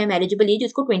जो एज है मैरिजेबल एज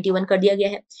उसको 21 कर दिया गया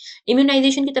है।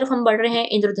 इम्यूनाइजेशन की तरफ हम बढ़ रहे हैं,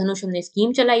 इंद्रधनुष हमने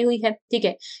स्कीम चलाई हुई है, ठीक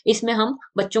है, इसमें हम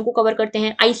बच्चों को कवर करते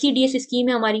हैं। आईसीडीएस स्कीम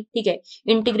है हमारी, ठीक है,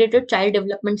 इंटीग्रेटेड चाइल्ड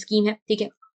डेवलपमेंट स्कीम है, ठीक है।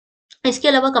 इसके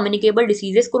अलावा कम्युनिकेबल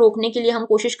डिसीजेस को रोकने के लिए हम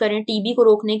कोशिश कर रहे हैं, टीबी को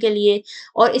रोकने के लिए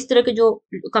और इस तरह के जो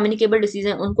कम्युनिकेबल डिसीज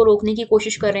हैं उनको रोकने की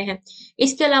कोशिश कर रहे हैं।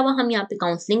 इसके अलावा हम यहाँ पे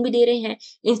काउंसलिंग भी दे रहे हैं।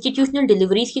 इंस्टीट्यूशनल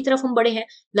डिलीवरीज की तरफ हम बढ़े हैं,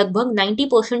 लगभग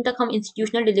 90% तक हम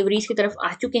इंस्टीट्यूशनल डिलीवरीज की तरफ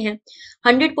आ चुके हैं।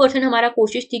 100% हमारा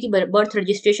कोशिश थी कि बर्थ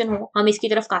रजिस्ट्रेशन हो, हम इसकी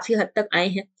तरफ काफी हद तक आए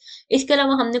हैं। इसके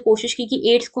अलावा हमने कोशिश की कि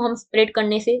एड्स को हम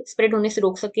स्प्रेड होने से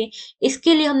रोक सके।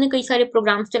 इसके लिए हमने कई सारे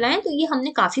प्रोग्राम्स चलाए हैं, तो ये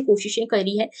हमने काफी कोशिशें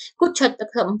करी है। कुछ हद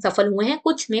तक हम सफल हुए हैं,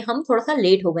 कुछ में हम थोड़ा सा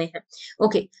लेट हो गए हैं।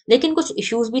 ओके, लेकिन कुछ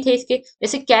इश्यूज भी थे इसके,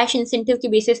 जैसे कैश इंसेंटिव के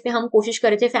बेसिस पे हम कोशिश कर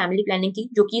रहे थे फैमिली प्लानिंग की,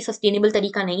 जो कि सस्टेनेबल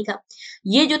तरीका नहीं था।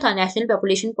 ये जो था नेशनल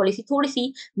पॉपुलेशन पॉलिसी थोड़ी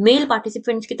सी मेल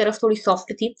पार्टिसिपेंट्स की तरफ थोड़ी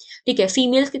सॉफ्ट थी, ठीक है,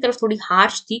 फीमेल्स की तरफ थोड़ी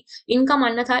हार्श थी। इनका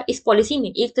मानना था इस पॉलिसी में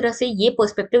एक तरह से ये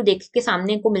पर्सपेक्टिव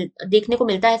देखने को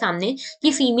मिलता है सामने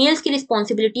कि फीमेल्स की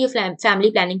रिस्पॉन्सिबिलिटी है फैमिली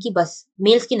प्लानिंग की, बस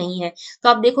मेल्स की नहीं है। तो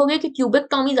आप देखोगे कि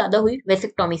ट्यूबेक्टॉमी ज्यादा हुई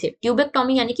वेसेक्टॉमी से।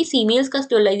 ट्यूबेक्टॉमी यानी कि फीमेल्स का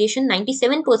स्टरलाइजेशन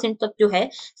 97% तक जो है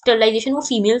स्टरलाइजेशन वो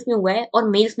फीमेल्स में हुआ है और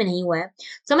मेल्स में नहीं हुआ है।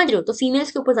 समझ रहे हो? तो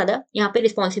फीमेल्स के ऊपर ज्यादा यहाँ पे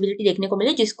रिस्पॉन्सिबिलिटी देखने को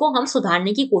मिली, जिसको हम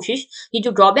सुधारने की कोशिश, ये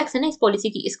जो ड्रॉबैक्स है ना इस पॉलिसी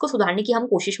की, इसको सुधारने की हम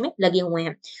कोशिश में लगे हुए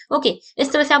हैं। ओके,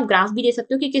 इस तरह से आप ग्राफ भी दे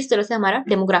सकते हो कि किस तरह से हमारा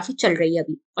डेमोग्राफी चल रही है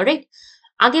अभी। ऑलराइट,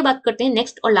 आगे बात करते हैं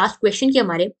नेक्स्ट और लास्ट क्वेश्चन की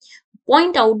हमारे,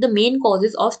 point out the main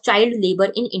causes of child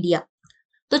labour in India.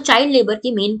 तो चाइल्ड लेबर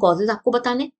के मेन कॉजेज आपको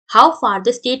बताने, how far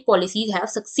the state policies have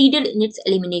succeeded in its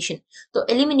elimination. तो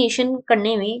एलिमिनेशन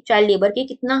करने में चाइल्ड लेबर के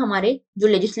कितना हमारे जो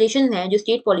लेजिस्लेशन है, जो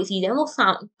स्टेट पॉलिसीज है वो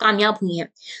कामयाब हुई हैं।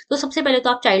 तो सबसे पहले तो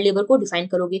आप चाइल्ड लेबर को डिफाइन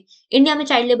करोगे। इंडिया में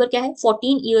चाइल्ड लेबर क्या है?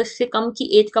 14 ईयर्स से कम की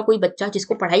एज का कोई बच्चा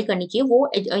जिसको पढ़ाई करनी चाहिए वो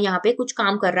यहाँ पे कुछ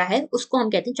काम कर रहा है, उसको हम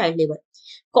कहते हैं चाइल्ड लेबर।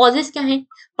 कॉजेज क्या है?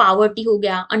 पावर्टी हो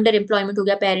गया, अंडर एम्प्लॉयमेंट हो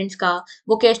गया पेरेंट्स का,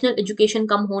 वोकेशनल एजुकेशन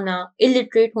कम होना,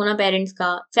 इलिटरेट होना पेरेंट्स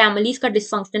का, फैमिलीज का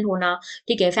डिसफंक्शन होना,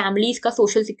 ठीक है, फैमिलीज का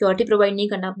सोशल सिक्योरिटी प्रोवाइड नहीं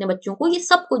करना अपने बच्चों को, ये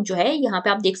सब कुछ जो है यहाँ पे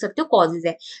आप देख सकते हो कॉजेज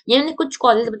है। ये मैंने कुछ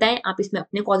कॉजेज बताए, आप इसमें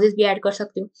अपने कॉजेज भी ऐड कर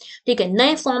सकते हो, ठीक है।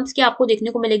 नए फॉर्म्स के आपको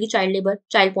देखने को मिलेगी चाइल्ड लेबर,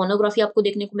 चाइल्ड पोर्नोग्राफी आपको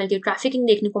देखने को मिलती है, ट्रैफिकिंग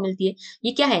देखने को मिलती है,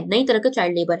 ये क्या है? नई तरह का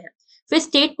चाइल्ड लेबर है। फिर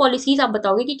स्टेट पॉलिसीज आप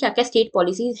बताओगे कि क्या क्या स्टेट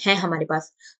पॉलिसीज हैं हमारे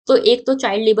पास। तो एक तो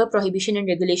child labour prohibition and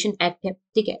regulation act है,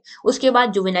 ठीक है, उसके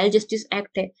बाद जुवेनाइल जस्टिस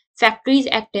एक्ट है, फैक्ट्रीज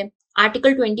एक्ट है,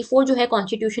 आर्टिकल 24 जो है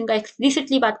कॉन्स्टिट्यूशन का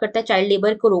एक्सप्लिसिटली बात करता है चाइल्ड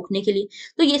लेबर को रोकने के लिए।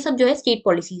 तो ये सब जो है स्टेट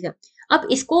पॉलिसीज है। अब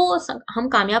इसको हम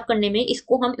कामयाब करने में,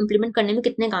 इसको हम इम्प्लीमेंट करने में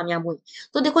कितने कामयाब हुए?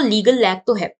 तो देखो लीगल लैग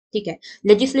तो है, ठीक है,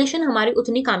 लेजिस्लेशन हमारी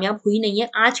उतनी कामयाब हुई नहीं है।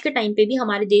 आज के टाइम पे भी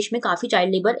हमारे देश में काफी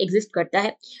चाइल्ड लेबर एग्जिस्ट करता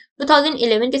है।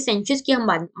 2011 के सेंसस की हम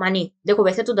माने, देखो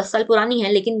वैसे तो 10 साल पुरानी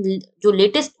है, लेकिन जो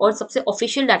लेटेस्ट और सबसे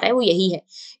ऑफिशियल डाटा है वो यही है।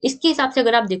 इसके हिसाब से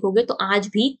अगर आप देखोगे तो आज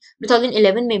भी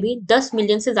 2011 में भी 10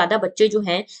 मिलियन से ज्यादा बच्चे जो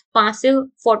हैं 5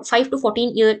 to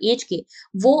 14 ईयर एज के,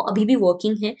 वो अभी भी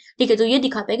वर्किंग है, ठीक है। तो ये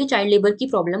दिखाता है कि चाइल्ड लेबर की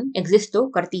प्रॉब्लम एग्जिस्ट तो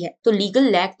करती है। तो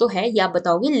लीगल लैग तो है, ये आप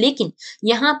बताओगे, लेकिन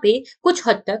यहाँ पे कुछ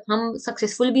हद तक हम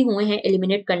सक्सेसफुल भी हुए हैं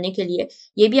एलिमिनेट करने के लिए,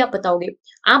 ये भी आप बताओगे।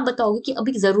 आप बताओगे कि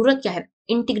अभी जरूरत क्या है?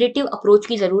 इंटीग्रेटिव अप्रोच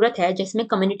की जरूरत है, जिसमें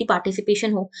कम्युनिटी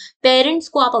पार्टिसिपेशन हो, पेरेंट्स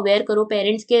को आप अवेयर करो,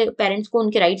 पेरेंट्स को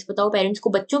उनके राइट्स बताओ, पेरेंट्स को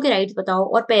बच्चों के राइट्स बताओ,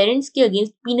 और पेरेंट्स के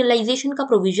अगेंस्ट पीनलाइजेशन का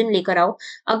प्रोविजन लेकर आओ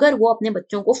अगर वो अपने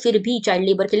बच्चों को फिर भी चाइल्ड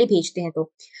लेबर के लिए भेजते हैं। तो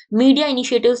मीडिया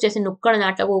इनिशिएटिव्स जैसे नुक्कड़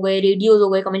नाटक हो गए, रेडियोज हो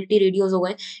गए, कम्युनिटी रेडियोज हो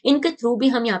गए, इनके थ्रू भी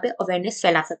हम यहाँ पे अवेयरनेस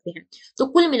फैला सकते हैं। तो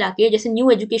कुल मिला के जैसे न्यू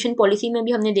एजुकेशन पॉलिसी में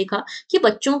भी हमने देखा कि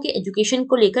बच्चों के एजुकेशन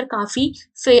को लेकर काफी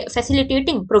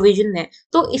फैसिलिटेटिंग प्रोविजन है।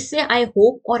 तो इससे आई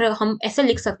होप, और हम ऐसा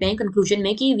लिख सकते हैं कंक्लूजन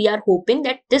में कि we are hoping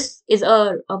that this is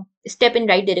a step in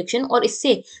right direction, और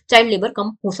इससे चाइल्ड लेबर कम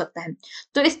हो सकता है।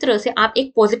 तो इस तरह से आप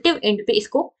एक पॉजिटिव एंड पे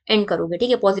इसको एंड करोगे, ठीक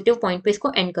है, पॉजिटिव पॉइंट पे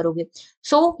इसको एंड करोगे।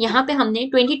 सो यहाँ पे हमने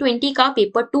 2020 का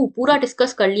पेपर 2 पूरा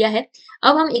डिस्कस कर लिया है।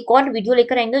 अब हम एक और वीडियो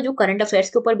लेकर आएंगे जो करंट अफेयर्स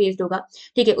के ऊपर बेस्ड होगा,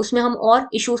 ठीक है, उसमें हम और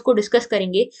इश्यूज को डिस्कस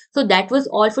करेंगे। So that was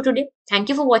all for today. Thank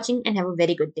you for watching and have a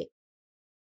very good day.